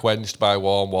way quenched by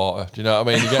warm water. Do you know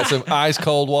what I mean? You get some ice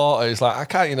cold water. It's like I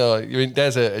can't. You're in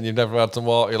desert and you've never had some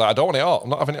water. You're like, I don't want it hot. I'm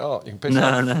not having it hot. You can piss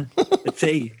off. No, the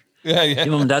tea. Yeah. Your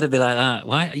mum and dad would be like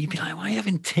that. You'd be like, why are you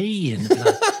having tea? And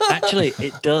like, actually,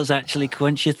 it does actually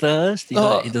quench your thirst.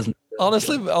 It doesn't.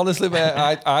 Honestly, mate,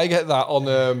 I get that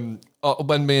on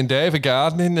when me and Dave are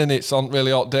gardening and it's on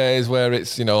really hot days where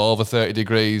it's over 30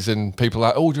 degrees and people are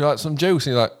like, oh, do you like some juice?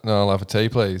 And you're like, no, I'll have a tea,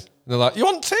 please. And they're like, you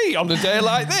want tea on a day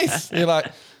like this? And you're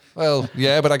like, well,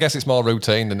 yeah, but I guess it's more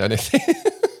routine than anything.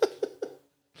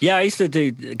 Yeah, I used to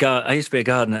be a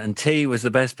gardener, and tea was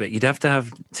the best bit. You'd have to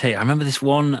have tea. I remember this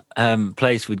one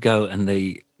place we'd go, and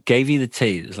they gave you the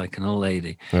tea. It was like an old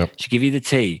lady. Yep. She'd give you the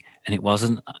tea, and it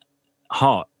wasn't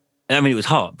hot. I mean, it was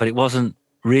hot, but it wasn't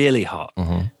really hot.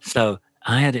 Mm-hmm. So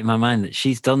I had it in my mind that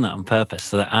she's done that on purpose,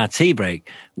 so that our tea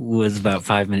break was about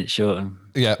 5 minutes shorter.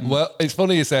 Yeah, well, it's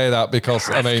funny you say that because,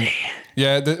 crafty.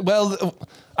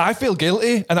 I feel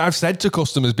guilty, and I've said to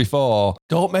customers before,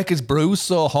 don't make us brews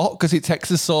so hot because it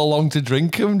takes us so long to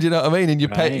drink them. Do you know what I mean? And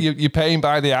you're paying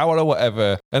by the hour or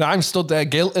whatever. And I'm stood there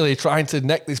guiltily trying to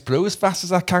neck this brew as fast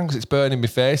as I can because it's burning my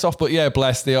face off. But yeah,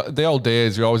 bless the old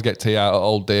days. You always get tea out of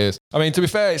old days. I mean, to be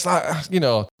fair, it's like,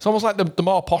 it's almost like the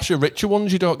more posher, richer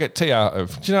ones you don't get tea out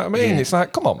of. Do you know what I mean? Yeah. It's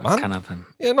like, come on, man. That can happen.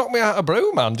 Yeah, knock me out of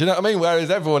brew, man. Do you know what I mean?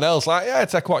 Whereas everyone else, like, yeah,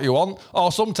 take what you want.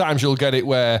 Or sometimes you'll get it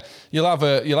where you'll have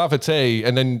a tea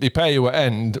and then they pay you at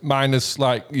end minus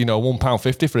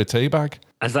 £1.50 for a tea bag.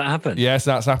 Has that happened? Yes,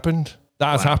 that's happened.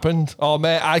 That's happened. Oh,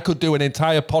 mate, I could do an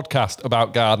entire podcast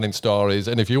about gardening stories.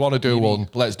 And if you want to do one,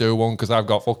 let's do one because I've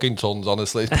got fucking tons,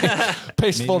 honestly.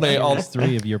 Piss funny.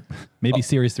 Maybe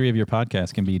series 3 of your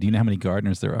podcast can be, do you know how many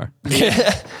gardeners there are?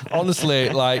 Yeah. Honestly,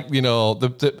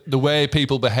 the way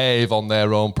people behave on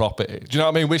their own property. Do you know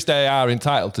what I mean? Which they are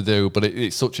entitled to do, but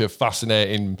it's such a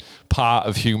fascinating part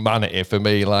of humanity for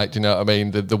me. Like, do you know what I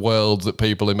mean? The worlds that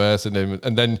people immerse in.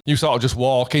 And then you sort of just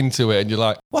walk into it and you're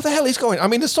like, what the hell is going on? I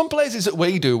mean, there's some places that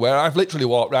we do where I've literally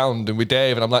walked around and with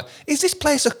Dave and I'm like, is this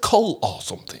place a cult or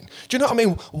something? Do you know what I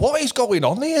mean? What is going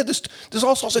on here? There's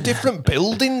all sorts of different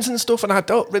buildings and stuff, and I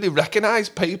don't really recognise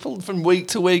people from week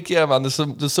to week. Yeah, man, there's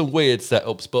some weird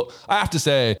setups, but I have to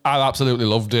say, I absolutely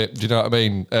loved it. Do you know what I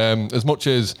mean? As much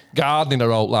as gardening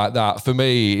are out like that, for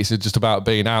me, it's just about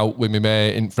being out with my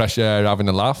mate in fresh air, having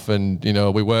a laugh, and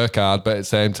we work hard, but at the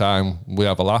same time, we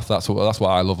have a laugh. That's what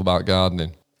I love about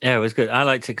gardening. Yeah, it was good. I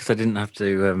liked it because I didn't have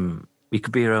to. You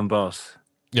could be your own boss.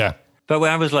 Yeah. But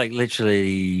when I was like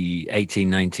literally 18,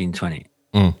 19, 20.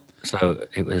 So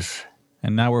it was.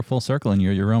 And now we're full circle, and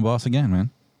you're your own boss again, man.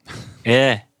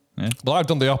 Yeah. Well, I've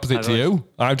done the opposite to you.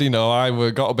 I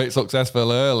got a bit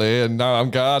successful early, and now I'm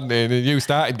gardening, and you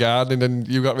started gardening, and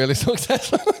you got really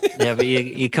successful. Yeah, but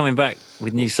you're coming back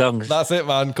with new songs. That's it,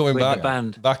 man. Coming with back, the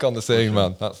band. Back on the scene,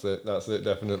 man. That's it,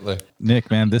 definitely. Nick,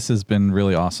 man, this has been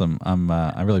really awesome.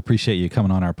 I really appreciate you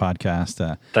coming on our podcast.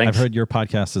 Thanks. I've heard your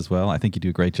podcast as well. I think you do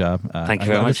a great job. Thank you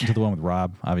very much. I listened to the one with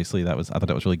Rob. Obviously, I thought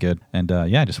that was really good. And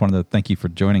I just wanted to thank you for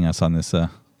joining us on this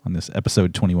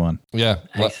episode 21. Yeah,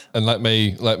 nice. And let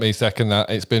me second that.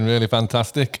 It's been really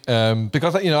fantastic.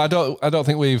 Because I don't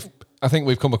think I think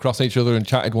we've come across each other and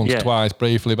chatted once or twice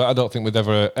briefly, but I don't think we've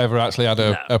ever actually had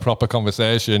a proper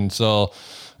conversation. So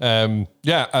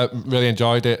I really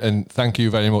enjoyed it, and thank you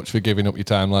very much for giving up your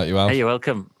time like you have. Hey, you're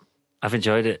welcome. I've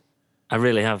enjoyed it. I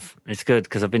really have. It's good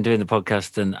because I've been doing the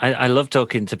podcast, and I love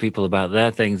talking to people about their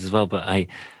things as well, but I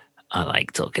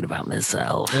like talking about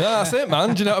myself. Yeah, that's it,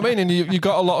 man. Do you know what I mean? And you've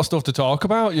got a lot of stuff to talk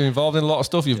about. You're involved in a lot of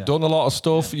stuff. You've done a lot of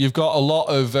stuff. You've got a lot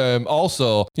of,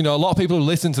 also, a lot of people who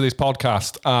listen to this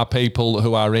podcast are people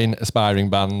who are in aspiring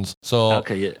bands. So,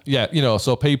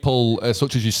 so people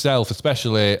such as yourself,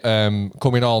 especially,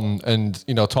 coming on and,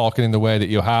 talking in the way that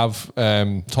you have,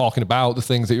 talking about the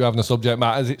things that you have in the subject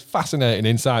matters. It's fascinating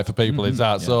insight for people. It's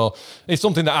that. Yeah. So it's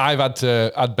something that I've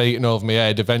had beaten over my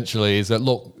head eventually is that,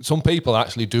 look, some people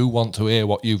actually do want to hear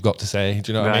what you've got to say.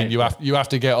 Do you know what I mean? You have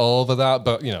to get over that,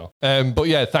 but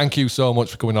thank you so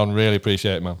much for coming on. Really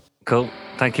appreciate it, man. Cool.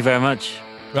 Thank you very much.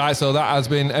 Right, so that has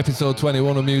been episode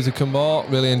 21 of Music and More.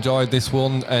 Really enjoyed this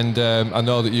one, and I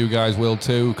know that you guys will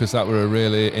too, because that were a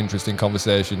really interesting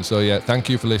conversation. So yeah, thank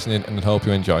you for listening, and I hope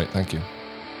you enjoy it. Thank you.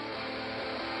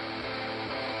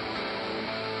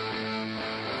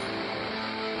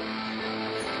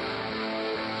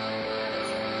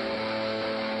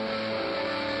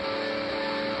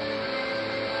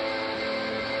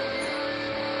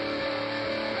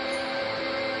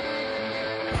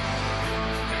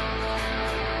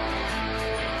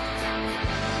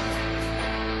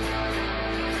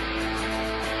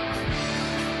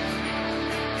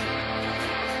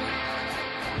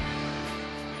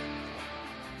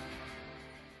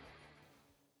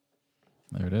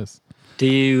 There it is. Do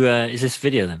you, is this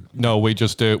video then? No, we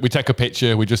just do, we take a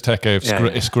picture, we just take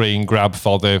a screen grab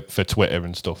for Twitter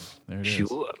and stuff. There it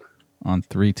is. On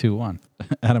 3, 2, 1.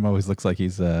 Adam always looks like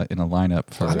he's in a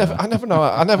lineup for. I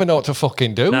never know what to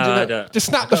fucking do. No, I don't. Just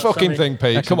snap the fucking thing,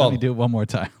 Pete. Actually, Come on. Let me do it one more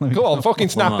time. Go on, fucking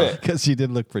snap it. Because you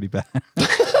did look pretty bad.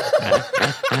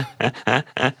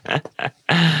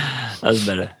 That's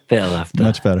better. Bit of laughter.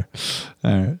 Much better.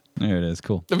 All right. There it is.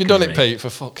 Cool. Have you done it, Pete?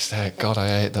 For fuck's sake. God, I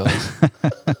hate those.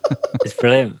 It's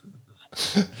brilliant.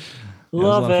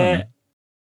 Love it.